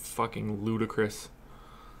fucking ludicrous.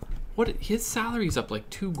 What, his salary's up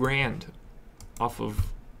like $2,000 off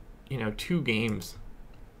of, 2 games.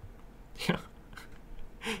 Yeah.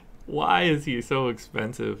 Why is he so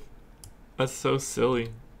expensive? That's so silly.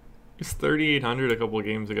 He was 3,800 a couple of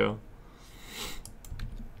games ago.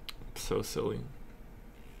 So silly.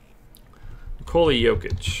 Nikola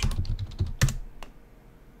Jokic.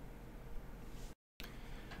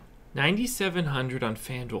 9,700 on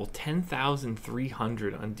FanDuel,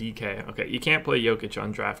 10,300 on DK. Okay, you can't play Jokic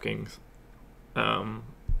on DraftKings.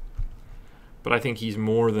 But I think he's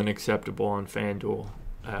more than acceptable on FanDuel.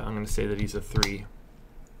 I'm going to say that he's a 3.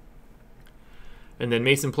 And then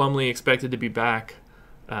Mason Plumlee expected to be back,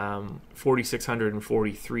 4,600 and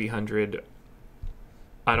 4,300.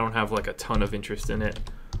 I don't have like a ton of interest in it.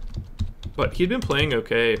 But he'd been playing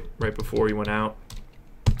okay right before he went out.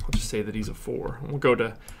 I'll just say that he's a 4. We'll go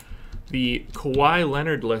to the Kawhi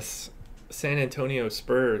Leonard-less San Antonio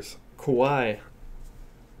Spurs. Kawhi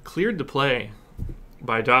cleared to play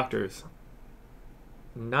by doctors.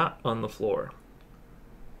 Not on the floor.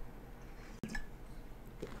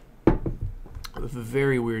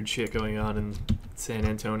 Very weird shit going on in San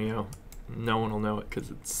Antonio. No one will know it because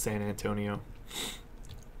it's San Antonio.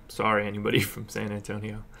 Sorry, anybody from San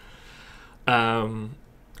Antonio.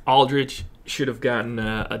 Aldridge should have gotten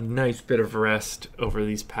a nice bit of rest over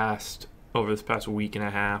this past week and a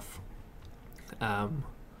half.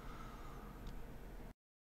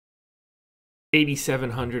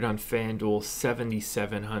 8,700 on FanDuel,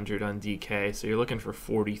 7,700 on DK. So you're looking for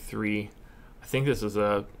 43. I think this is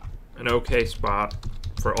an okay spot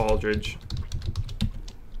for Aldridge.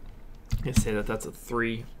 I'm gonna say that that's a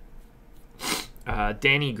 3.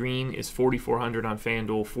 Danny Green is 4,400 on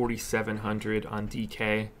FanDuel, 4,700 on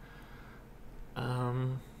DK.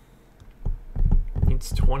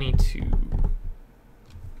 It's 22.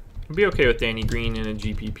 I'd be okay with Danny Green in a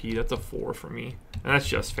GPP. That's a 4 for me, and that's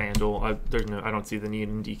just FanDuel. I don't see the need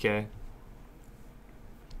in DK.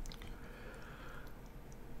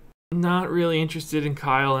 Not really interested in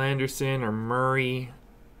Kyle Anderson or Murray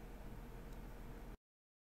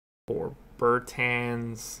or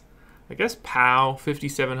Bertans. I guess Powell,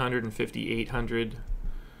 5,700 and 5,800.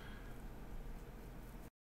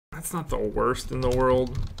 That's not the worst in the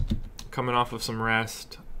world. Coming off of some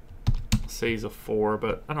rest. I'll say he's a 4,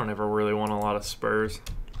 but I don't ever really want a lot of Spurs.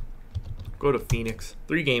 Go to Phoenix.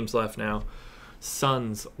 3 games left now.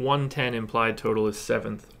 Suns, 110 implied total is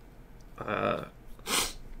 7th.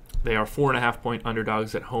 They are 4.5-point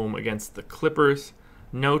underdogs at home against the Clippers.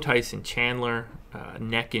 No Tyson Chandler,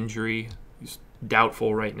 neck injury. He's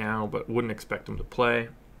doubtful right now, but wouldn't expect him to play.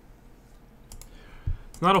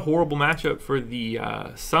 It's not a horrible matchup for the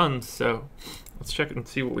Suns, so let's check and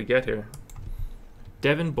see what we get here.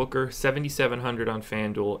 Devin Booker, 7,700 on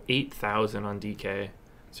FanDuel, 8,000 on DK.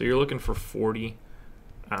 So you're looking for 40.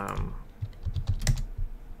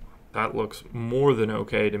 That looks more than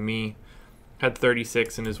okay to me. Had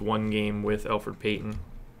 36 in his 1 game with Elfrid Payton.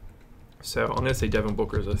 So I'm going to say Devin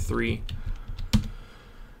Booker is a 3.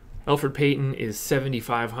 Elfrid Payton is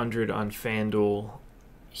 7,500 on FanDuel.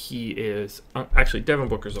 He is... actually, Devin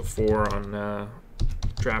Booker's a 4 on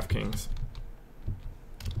DraftKings.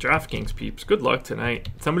 DraftKings peeps, good luck tonight.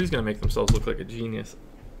 Somebody's going to make themselves look like a genius.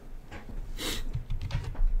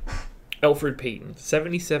 Elfrid Payton,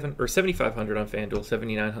 7,500 on FanDuel,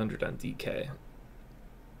 7,900 on DK.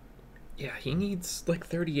 Yeah, he needs like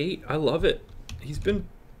 38. I love it. He's been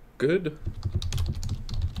good.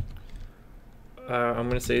 I'm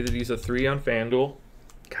going to say that he's a 3 on FanDuel.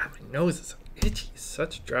 God, my nose is itchy.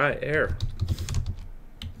 Such dry air.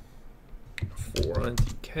 4 on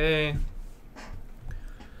DK.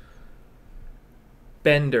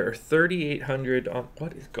 Bender, 3,800 on...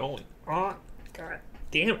 What is going on? God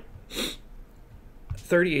damn it.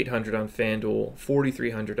 3,800 on FanDuel,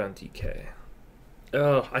 4,300 on DK.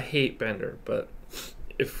 Oh, I hate Bender, but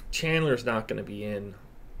if Chandler's not going to be in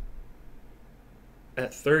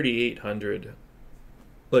at 3,800,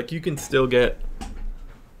 like, you can still get...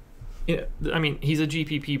 You know, I mean, he's a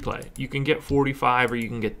GPP play. You can get 45 or you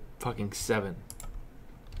can get fucking 7.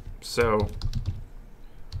 So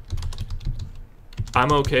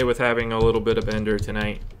I'm okay with having a little bit of Bender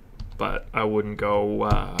tonight, but I wouldn't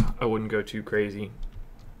go too crazy.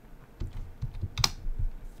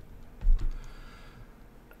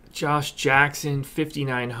 Josh Jackson,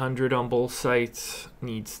 5,900 on both sites,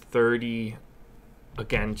 needs 30.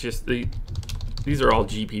 Again, just these are all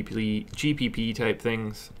GPP type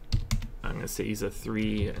things. I'm gonna say he's a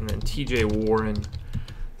 3, and then TJ Warren,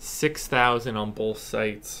 6,000 on both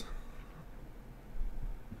sites.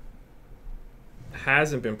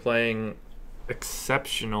 Hasn't been playing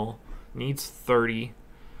exceptional. Needs 30,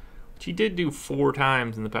 which he did do 4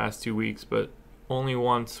 times in the past 2 weeks, but only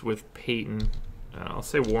once with Peyton. I'll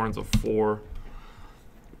say Warren's a 4.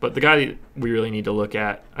 But the guy we really need to look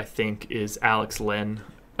at, I think, is Alex Len.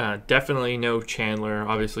 Definitely no Chandler.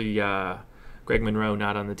 Obviously, Greg Monroe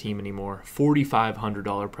not on the team anymore.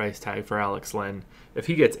 $4,500 price tag for Alex Len. If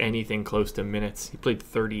he gets anything close to minutes, he played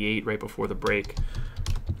 38 right before the break.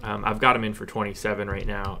 I've got him in for 27 right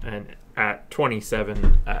now, and at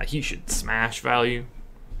 27, he should smash value.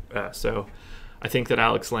 So I think that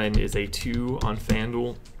Alex Len is a 2 on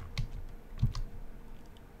FanDuel.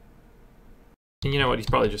 And you know what? He's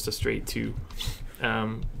probably just a straight 2.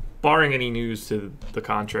 Barring any news to the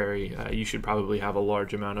contrary, you should probably have a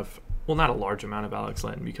large amount of, well, not a large amount of Alex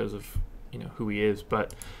Len because of who he is,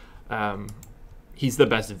 but he's the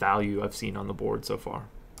best value I've seen on the board so far.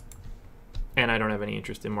 And I don't have any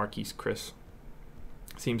interest in Marquise Chris.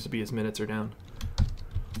 Seems to be his minutes are down.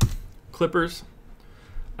 Clippers.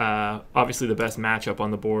 Obviously the best matchup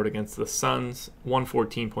on the board against the Suns.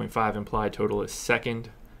 114.5 implied total is second.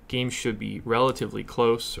 Game should be relatively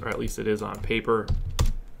close, or at least it is on paper.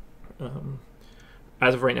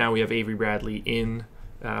 As of right now, we have Avery Bradley in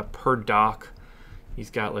per doc. He's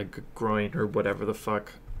got like a groin or whatever the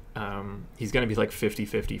fuck. He's going to be like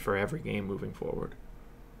 50-50 for every game moving forward.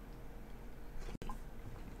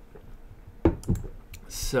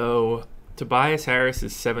 So Tobias Harris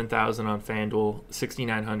is 7,000 on FanDuel,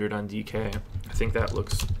 6,900 on DK. I think that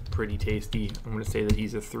looks pretty tasty. I'm going to say that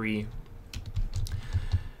he's a 3.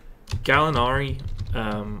 Gallinari,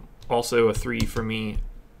 also a 3 for me.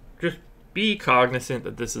 Just be cognizant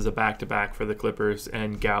that this is a back-to-back for the Clippers,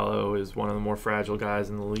 and Gallo is one of the more fragile guys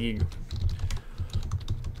in the league.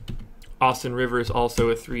 Austin Rivers, also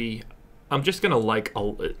a 3. I'm just going to like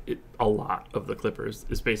a lot of the Clippers,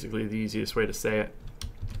 is basically the easiest way to say it.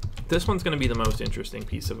 This one's going to be the most interesting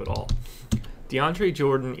piece of it all. DeAndre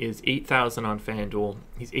Jordan is 8,000 on FanDuel.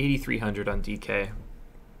 He's 8,300 on DK.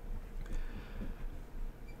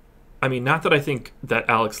 I mean, not that I think that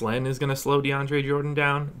Alex Len is going to slow DeAndre Jordan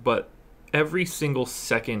down, but every single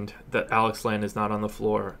second that Alex Len is not on the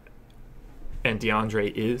floor and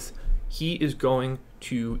DeAndre is, he is going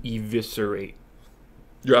to eviscerate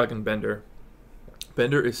Dragan Bender.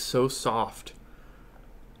 Bender is so soft,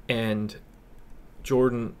 and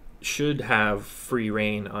Jordan should have free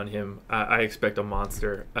reign on him. I expect a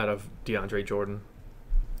monster out of DeAndre Jordan,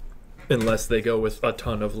 unless they go with a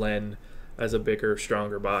ton of Len as a bigger,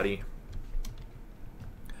 stronger body.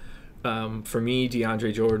 For me,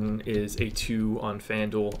 DeAndre Jordan is a 2 on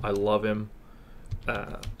FanDuel. I love him.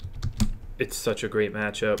 It's such a great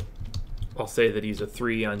matchup. I'll say that he's a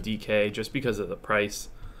 3 on DK just because of the price,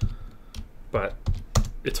 but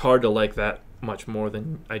it's hard to like that much more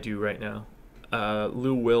than I do right now.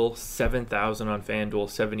 Lou Will, 7,000 on FanDuel,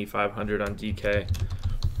 7,500 on DK.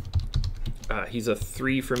 He's a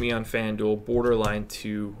 3 for me on FanDuel, borderline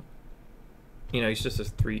 2. He's just a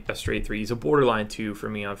straight 3. He's a borderline 2 for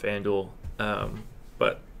me on FanDuel.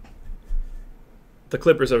 But the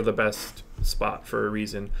Clippers are the best spot for a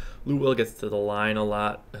reason. Lou Will gets to the line a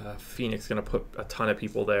lot. Phoenix is going to put a ton of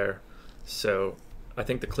people there. So I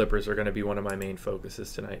think the Clippers are going to be one of my main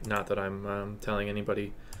focuses tonight. Not that I'm telling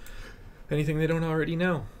anybody anything they don't already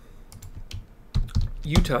know.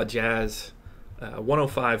 Utah Jazz,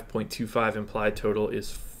 105.25 implied total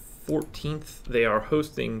is 14th. They are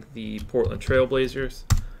hosting the Portland Trail Blazers,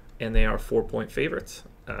 and they are 4-point favorites.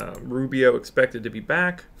 Rubio expected to be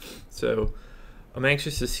back, so I'm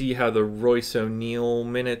anxious to see how the Royce O'Neal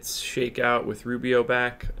minutes shake out with Rubio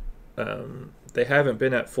back. They haven't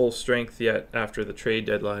been at full strength yet after the trade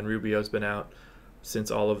deadline. Rubio's been out since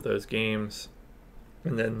all of those games,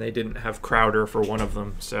 and then they didn't have Crowder for one of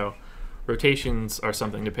them, so rotations are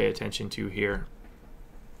something to pay attention to here.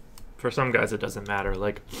 For some guys, it doesn't matter,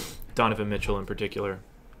 like Donovan Mitchell in particular.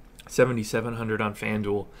 7,700 on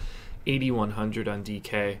FanDuel, 8,100 on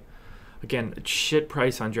DK. Again, shit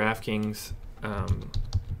price on DraftKings,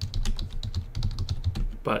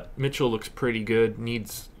 but Mitchell looks pretty good.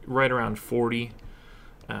 Needs right around 40.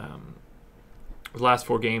 The last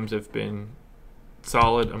 4 games have been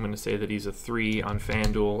solid. I'm going to say that he's a 3 on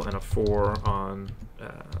FanDuel and a 4 on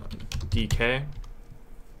DK.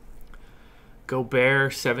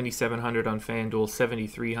 Gobert, 7,700 on FanDuel,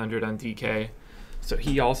 7,300 on DK. So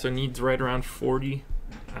he also needs right around 40.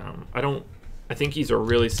 I think he's a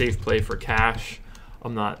really safe play for cash.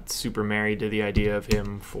 I'm not super married to the idea of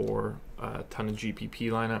him for a ton of GPP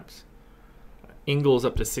lineups. Ingles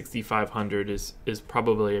up to 6,500 is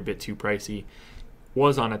probably a bit too pricey.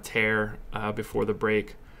 Was on a tear before the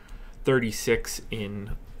break. 36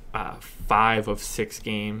 in 5 of 6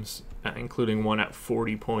 games, including one at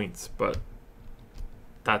 40 points, but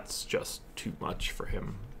that's just too much for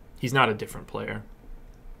him. He's not a different player.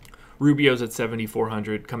 Rubio's at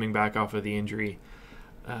 7,400, coming back off of the injury.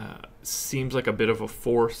 Seems like a bit of a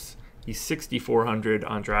force. He's 6,400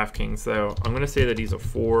 on DraftKings, though. I'm going to say that he's a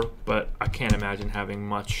 4, but I can't imagine having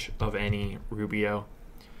much of any Rubio.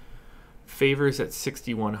 Favors at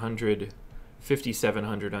 6,100,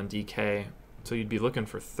 5,700 on DK, so you'd be looking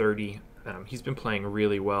for 30. He's been playing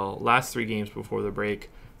really well. Last 3 games before the break,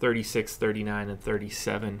 36, 39, and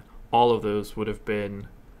 37. All of those would have been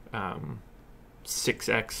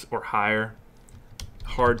 6x or higher.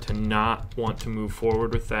 Hard to not want to move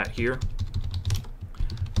forward with that here.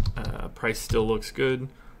 Price still looks good.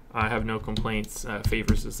 I have no complaints.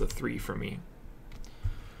 Favors is a 3 for me.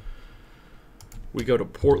 We go to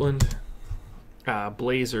Portland.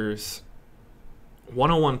 Blazers,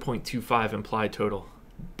 101.25 implied total.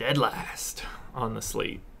 Dead last on the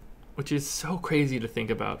slate, which is so crazy to think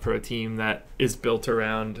about for a team that is built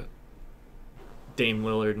around Dame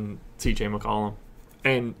Lillard and CJ McCollum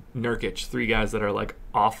and Nurkic, 3 guys that are like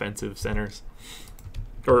offensive centers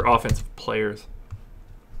or offensive players.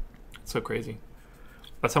 It's so crazy.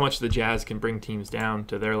 That's how much the Jazz can bring teams down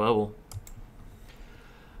to their level.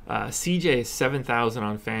 CJ is 7,000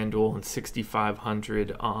 on FanDuel and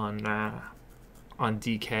 6,500 on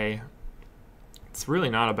DK. It's really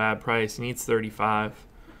not a bad price. He needs 35.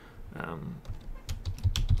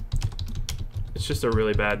 It's just a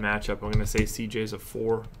really bad matchup. I'm going to say CJ's a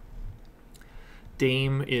 4.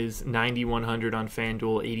 Dame is 9,100 on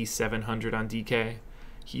FanDuel, 8,700 on DK.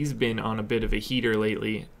 He's been on a bit of a heater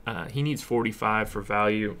lately. He needs 45 for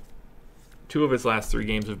value. 2 of his last 3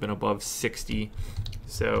 games have been above 60.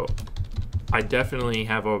 So I definitely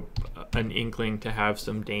have an inkling to have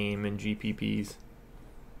some Dame and GPPs.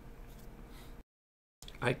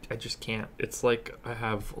 I just can't. It's like I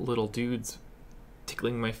have little dudes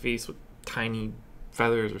tickling my face with tiny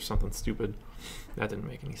feathers or something stupid. That didn't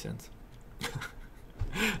make any sense.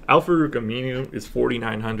 Al-Farouq Aminu is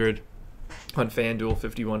 4,900 on FanDuel,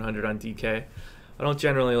 5,100 on DK. I don't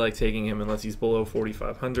generally like taking him unless he's below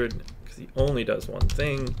 4,500 because he only does one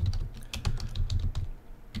thing.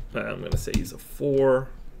 I'm going to say he's a 4.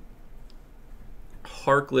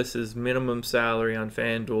 Harkless's minimum salary on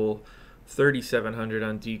FanDuel, 3,700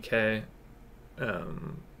 on DK.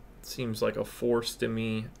 Seems like a force to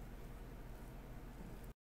me.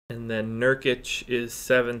 And then Nurkic is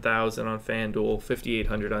 7,000 on FanDuel,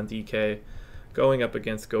 5,800 on DK. Going up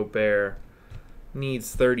against Gobert.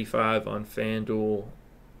 Needs 35 on FanDuel.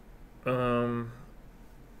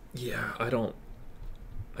 Yeah, I don't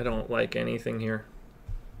like anything here.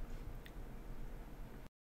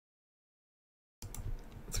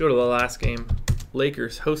 Let's go to the last game.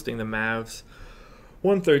 Lakers hosting the Mavs.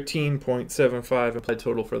 113.75 implied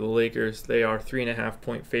total for the Lakers. They are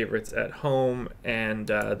 3.5-point favorites at home, and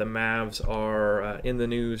the Mavs are in the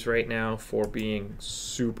news right now for being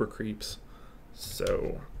super creeps.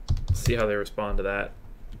 So, see how they respond to that.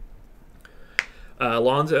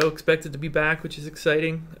 Lonzo expected to be back, which is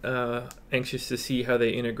exciting. Anxious to see how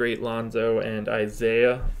they integrate Lonzo and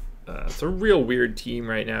Isaiah. It's a real weird team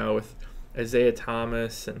right now with Isaiah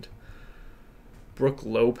Thomas and Brook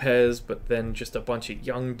Lopez, but then just a bunch of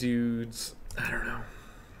young dudes. I don't know.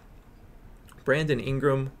 Brandon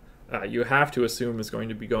Ingram, you have to assume is going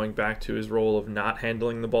to be going back to his role of not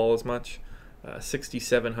handling the ball as much.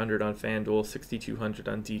 6,700 on FanDuel, 6,200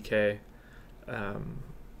 on DK.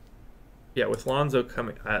 Yeah, with Lonzo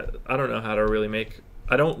coming, I don't know how to really make.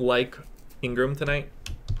 I don't like Ingram tonight,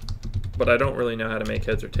 but I don't really know how to make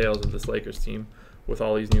heads or tails of this Lakers team with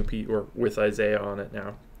all these new people, or with Isaiah on it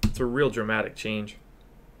now. It's a real dramatic change.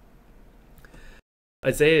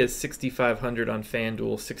 Isaiah is 6,500 on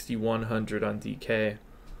FanDuel, 6,100 on DK.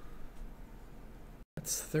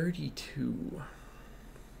 That's 32.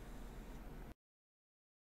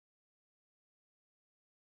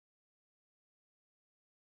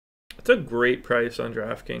 It's a great price on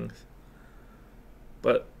DraftKings.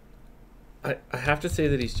 But I have to say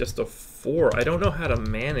that he's just a 4. I don't know how to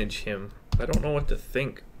manage him. I don't know what to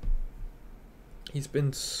think. He's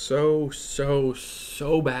been so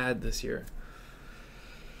bad this year.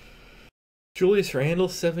 Julius Randle,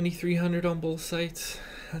 7,300 on both sites.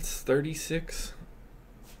 That's 36.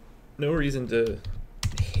 No reason to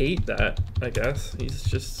hate that, I guess. He's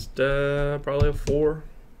just probably a 4.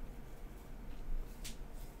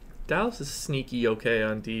 Dallas is sneaky okay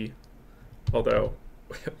on D. Although,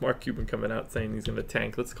 Mark Cuban coming out saying he's going to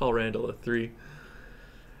tank. Let's call Randle a 3.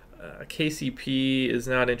 KCP is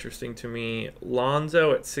not interesting to me.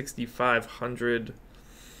 Lonzo at 6,500.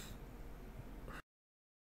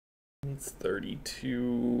 It's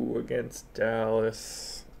 32 against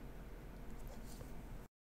Dallas.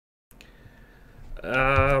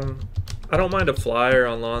 I don't mind a flyer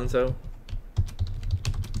on Lonzo.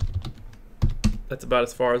 That's about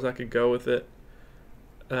as far as I could go with it.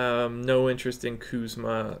 No interest in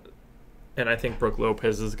Kuzma. And I think Brook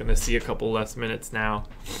Lopez is going to see a couple less minutes now.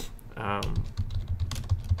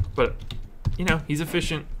 But, you know, he's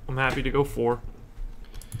efficient. I'm happy to go 4.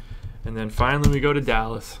 And then finally we go to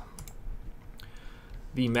Dallas.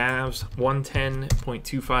 The Mavs,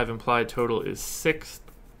 110.25 implied total is 6th.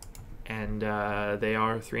 And they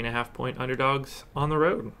are 3.5-point underdogs on the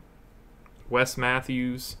road. Wes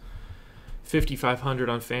Matthews, 5,500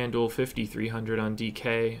 on FanDuel, 5,300 on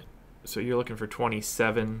DK. So you're looking for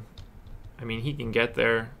 27. I mean, he can get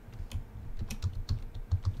there.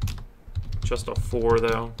 Just a 4,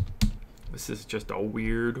 though. This is just a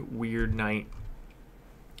weird night.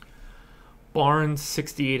 Barnes,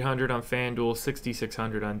 6,800 on FanDuel,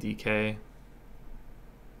 6,600 on DK.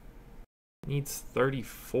 Needs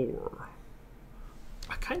 34.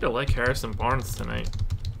 I kind of like Harrison Barnes tonight.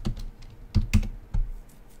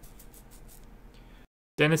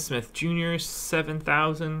 Dennis Smith Jr.,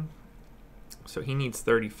 7,000. So he needs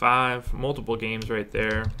 35. Multiple games right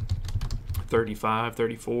there. 35,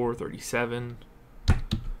 34, 37.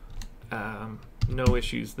 No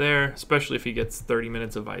issues there, especially if he gets 30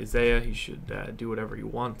 minutes of Isaiah. He should do whatever he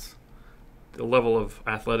wants. The level of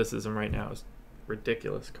athleticism right now is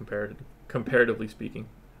ridiculous comparatively speaking.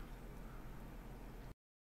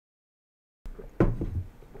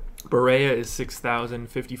 Barea is 6,000,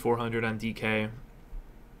 5,400 on DK.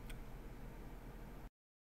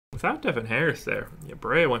 Without Devin Harris there. Yeah,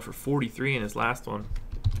 Barea went for 43 in his last one.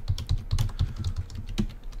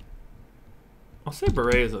 I'll say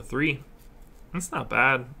Barea is a 3. That's not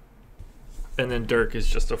bad. And then Dirk is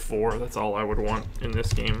just a 4. That's all I would want in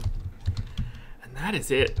this game. And that is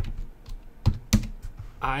it.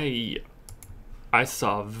 I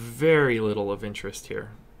saw very little of interest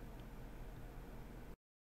here.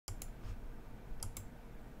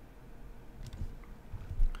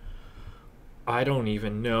 I don't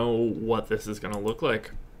even know what this is going to look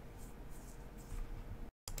like.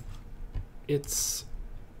 It's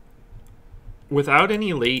without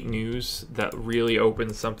any late news that really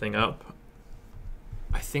opens something up.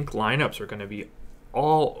 I think lineups are going to be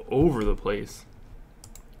all over the place.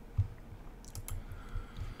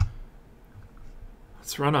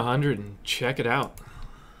 Let's run 100 and check it out.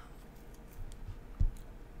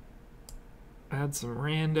 Add some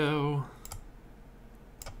rando.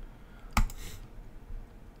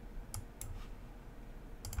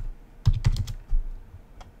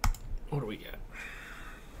 What do we get?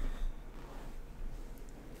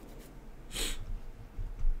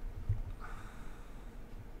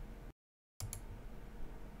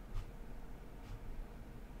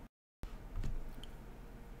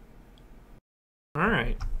 All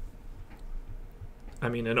right. I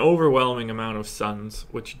mean, an overwhelming amount of Suns,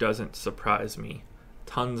 which doesn't surprise me.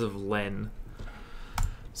 Tons of Len.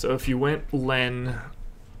 So if you went Len,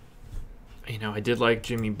 you know, I did like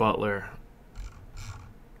Jimmy Butler.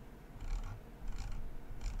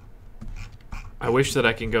 I wish that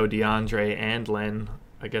I can go DeAndre and Len.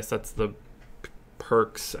 I guess that's the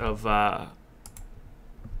perks of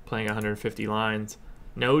playing 150 lines.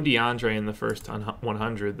 No DeAndre in the first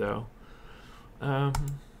 100 though.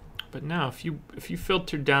 But now, if you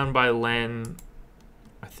filter down by Len,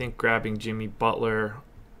 I think grabbing Jimmy Butler,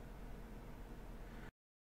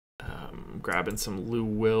 grabbing some Lou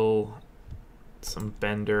Will, some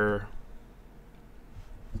Bender.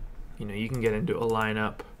 You know, you can get into a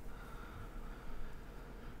lineup.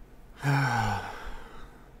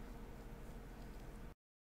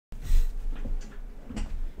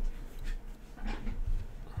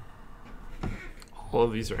 All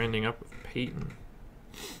of these are ending up with Peyton.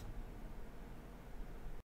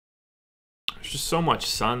 There's just so much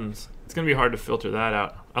Suns. It's going to be hard to filter that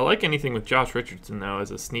out. I like anything with Josh Richardson, though, as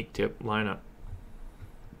a sneak tip lineup.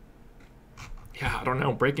 Yeah, I don't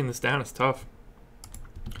know. Breaking this down is tough.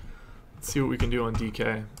 Let's see what we can do on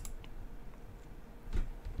DK.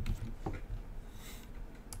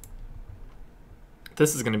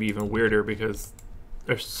 this is going to be even weirder because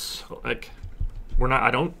there's so, like, I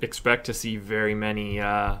don't expect to see very many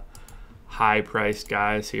high-priced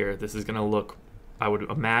guys here. This is going to look, I would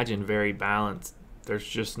imagine, very balanced. There's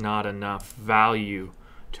just not enough value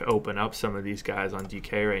to open up some of these guys on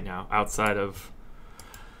DK right now, outside of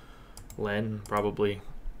Len, probably.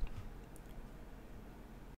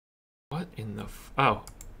 What in the... oh,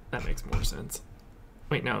 that makes more sense.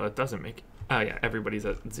 Wait, no, that doesn't make... oh, yeah, everybody's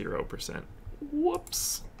at 0%.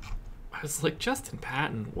 Whoops. I was like, Justin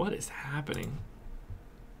Patton, what is happening?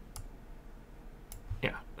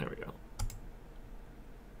 Yeah, there we go.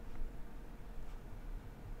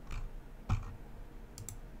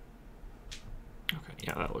 Okay,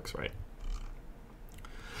 yeah, that looks right.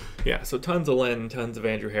 Yeah, so tons of Len, tons of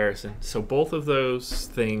Andrew Harrison. So both of those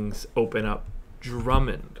things open up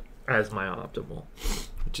Drummond as my optimal,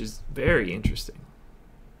 which is very interesting.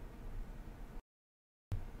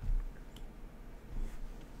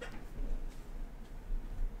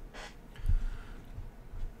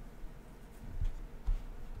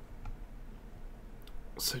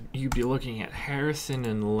 So you'd be looking at Harrison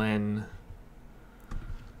and Len.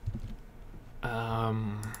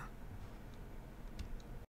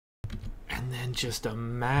 And then just a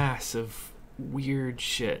mass of weird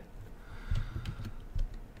shit.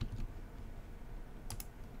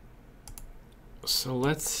 So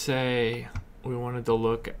let's say we wanted to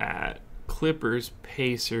look at Clippers,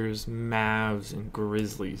 Pacers, Mavs, and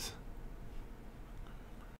Grizzlies.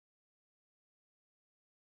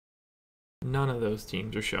 None of those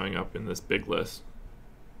teams are showing up in this big list.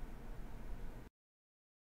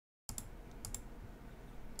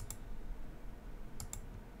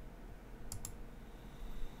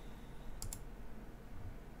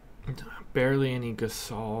 Barely any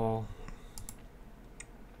Gasol.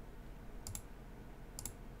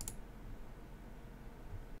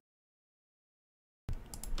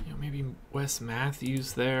 You know, maybe Wes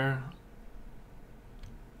Matthews there.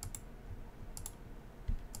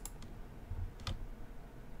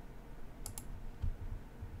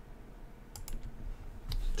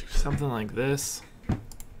 Do something like this.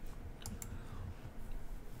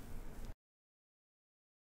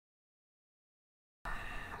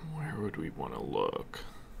 Would we want to look?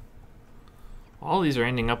 All these are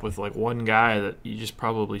ending up with like one guy that you just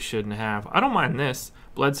probably shouldn't have. I don't mind this.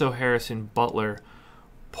 Bledsoe, Harrison, Butler,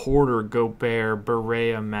 Porter, Gobert,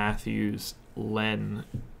 Barea, Matthews, Len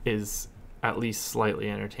is at least slightly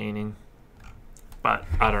entertaining. But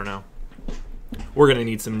I don't know. We're going to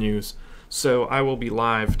need some news. So I will be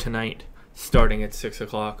live tonight starting at 6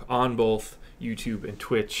 o'clock on both YouTube and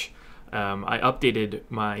Twitch. I updated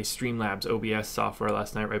my Streamlabs OBS software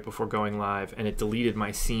last night right before going live, and it deleted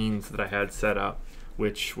my scenes that I had set up,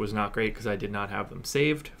 which was not great because I did not have them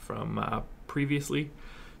saved from previously.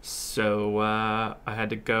 So I had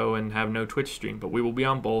to go and have no Twitch stream, but we will be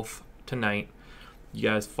on both tonight. You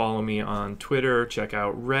guys follow me on Twitter, check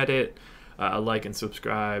out Reddit, like and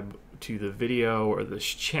subscribe to the video or this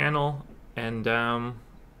channel, and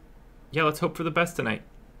yeah, let's hope for the best tonight.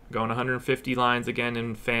 Going 150 lines again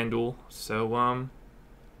in FanDuel. So,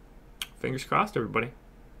 fingers crossed, everybody.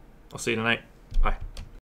 I'll see you tonight. Bye.